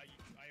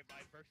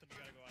 I Bergson, we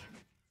gotta go out.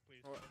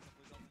 Please. Or-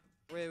 Please help me.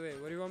 Wait,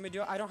 what do you want me to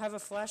do? I don't have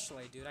a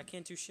flashlight, dude. I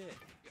can't do shit.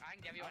 I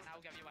can give you one.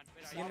 I'll give you one.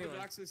 Where are Give me you? Salvage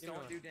one. axes Give me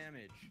don't one. do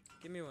damage.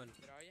 Give me one.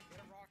 Where are you? get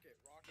a rocket.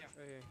 Rocket.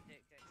 Right here.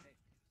 Take, take, take.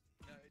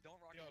 No, don't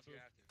rock Yo, unless you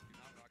Boo. have to. Do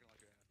not rock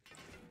unless you have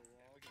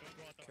to. Don't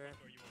go out the Okay. front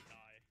door, you will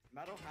die.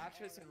 Metal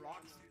hatchets and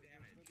rocks do damage.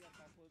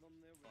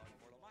 Fuck,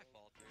 Mortal, my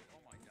fault, dude. Oh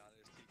my god,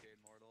 there's TK'd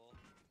Mortal.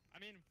 I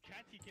mean,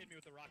 Chad TK'd me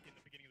with the rocket in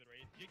the beginning of the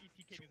raid. Jiggy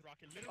TK'd me with the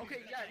rocket. Literally. Okay,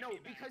 the yeah, second I no,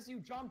 came back. because you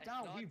jumped It's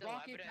down. not We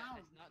rocket deliberate. down.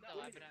 It's not No,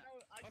 deliberate.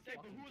 I Okay, said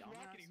but who was dumbass,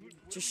 rocketing? you-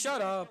 Who, Just we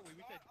shut said up. We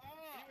said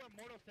anywhere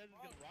Mortal says is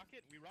gonna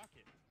rocket, we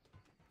rocket.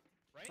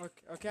 Right?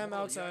 Okay, I'm Mortal,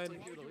 outside. You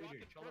act like you're the Why would you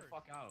leader. rocket Chill the first?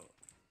 fuck out.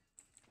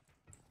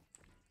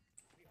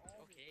 We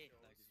all Okay. need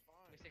kills, it's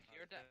fine. We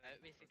secured it.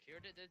 We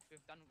secured it, dude.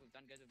 We've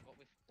done good.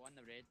 We've won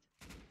the raid.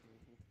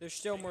 There's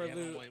still more We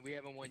haven't loot. won- We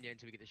haven't won yet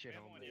until we get the shit We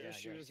haven't home. won but The yet. yeah, I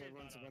issue guess. is Shut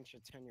everyone's a up. bunch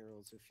of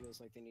 10-year-olds who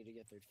feels like they need to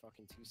get their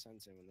fucking 2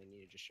 cents in when they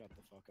need to just shut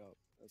the fuck up.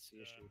 That's the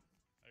Yeah. issue.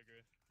 I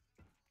agree.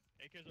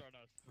 AKs are on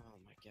us. Oh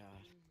my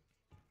god.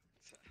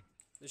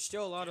 There's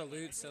still a lot of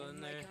loot still Oh in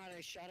my there. god,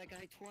 I shot a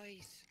guy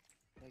twice.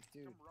 Like,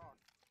 dude. Come rock.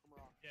 Come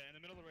rock. Yeah, in the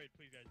middle of the raid,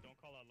 please guys, don't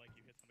call out like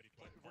you hit somebody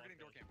twice. We're getting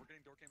door camp. We're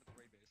getting door camp at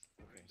the raid base.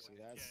 Okay, see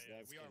Yeah, that's yeah,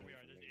 that's we are. good We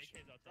are. There's information.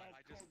 AKs outside.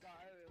 I just-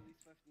 at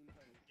least 15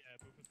 times. Yeah,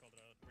 Boof has called it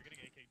out. We're getting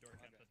AK door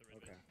camps Okay. at the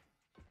raid Okay. base.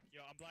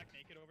 Yo, I'm black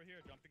naked over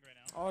here, jumping right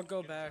now. I'll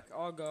go back.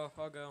 I'll go.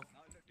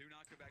 No, do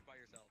not go back by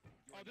yourself. You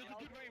Oh, are there's a not-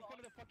 dude right in front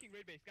of the fucking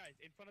raid base, guys.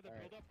 In front of the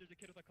Alright. build-up, there's a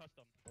kid with a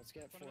custom. Let's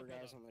get Front of 4 the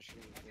guys build-up. on the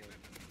shooting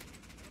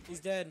field. He's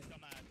dead.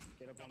 Dumbass.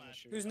 Get up on the Dumbass.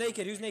 shooting Who's field.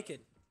 naked? Who's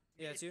naked?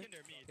 Yeah, it's you.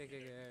 Kinder, me.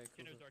 Okay, alright, cool.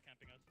 Kinder's door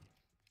camping us.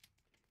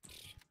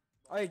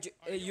 Alright,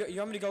 you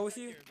want me to go with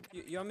you?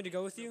 You want me to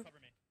go with you? Cover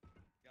me.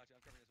 Gotcha,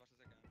 I'm covering as much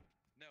as I can.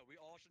 No, we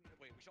all should.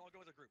 Wait, we should all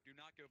go as a group. Do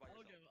not go by I'll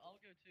yourself. go. I'll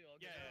go too. I'll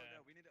go. Yeah.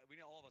 No, we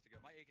need all of us to go.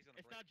 My AK's gonna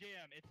It's break. not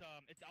JM.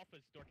 It's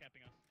Alpha's door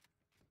camping us.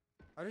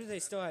 How do they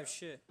still have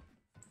shit?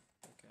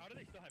 How do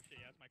they still have shit?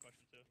 Yeah, that's my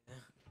question too.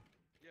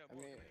 Yeah, I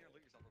Mortal, mean- come in here and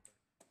loot yourself real quick.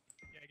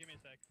 Yeah, give me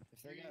a sec. If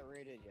they got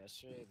raided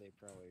yesterday, they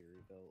probably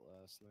rebuilt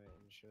last night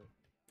and shit.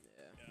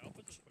 Yeah. Yeah,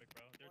 Alpha's is quick,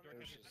 bro. They're door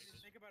There's camping. just-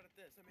 places. Think about it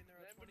this. I mean, they're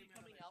Is at 20 anybody men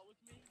coming on out with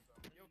me?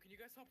 this. Yo, can you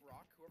guys help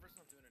rock? Whoever's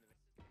not doing anything.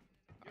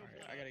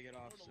 Alright, I gotta get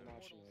off. Mortal, So. Mortal. mortal,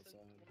 Watching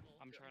send outside. mortal.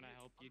 I'm trying to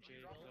help you, Jay,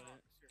 Drop the but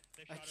rocks here.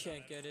 They I shot it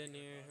can't at get us. in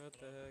here. What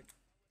the heck?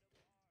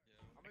 Yeah.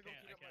 I'm gonna go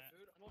can't, heat I up my can't.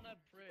 food. I don't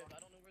have Priv. I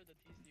don't know where the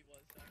TC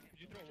was. So I can't.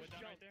 Did you throw wood Just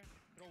down right jump. there?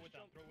 Throw wood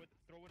down. Jump.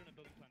 Throw wood in a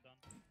building plant down.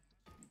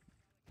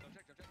 Jump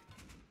check, jump check.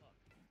 Fuck.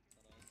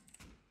 Not us.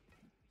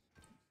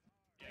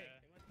 Yeah. Hey,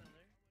 they went down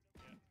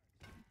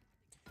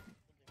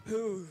there.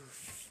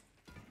 Oof.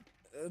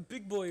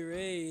 Big boy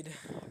raid.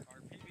 Look,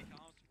 our PV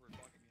comms were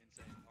fucking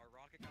insane. Our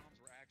rocket comms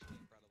were actually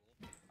incredible.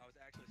 I was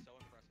actually so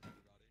impressed with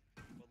everybody.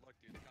 But look,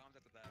 dude, the comms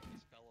after that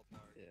just fell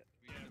apart. Yeah.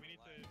 We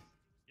need to.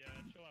 Yeah,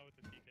 chill out with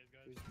the TKs,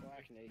 guys. Who's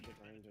black naked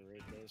running to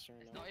raid base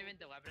right It's now? not even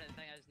deliberate. The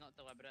thing is, it's not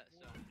deliberate.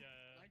 So. Yeah.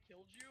 When I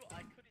killed you,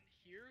 I couldn't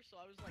hear, so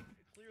I was like,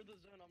 clear the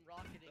zone. I'm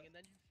rocketing, and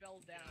then you fell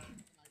down.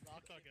 And I It's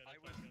all rocketed. good. I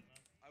It's all was- good,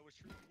 man. I was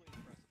truthfully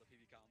impressed with the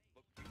PV comm,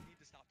 but we need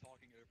to stop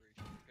talking over each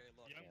other, okay?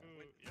 Look, Young Yeah. Boo.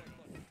 when, Yeah.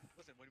 look,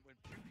 listen, when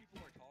two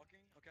people are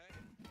talking, okay,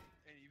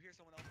 and you hear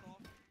someone else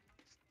talk,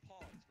 just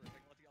pause for a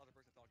second, let the other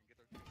person talk and get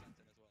their 2 cents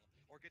in as well.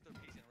 Or get their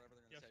piece in, or whatever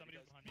they're Yeah, gonna say.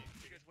 somebody's Because, behind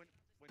me. because when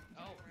two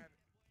Oh. people are having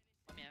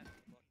Let me out.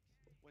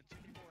 when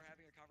two people are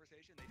having a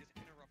conversation, they just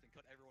interrupt and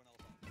cut everyone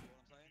else off. You know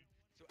what I'm saying?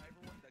 So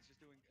everyone that's just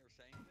doing or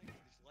saying things,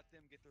 just let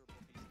them get their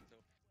pieces. So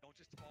don't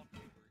just talk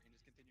over and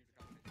just continue the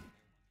conversation.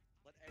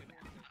 Let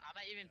everyone. I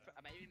might even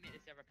make the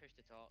server push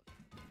to talk.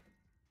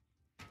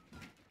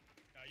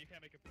 No, you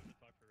can't make a push to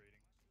talk for Reed.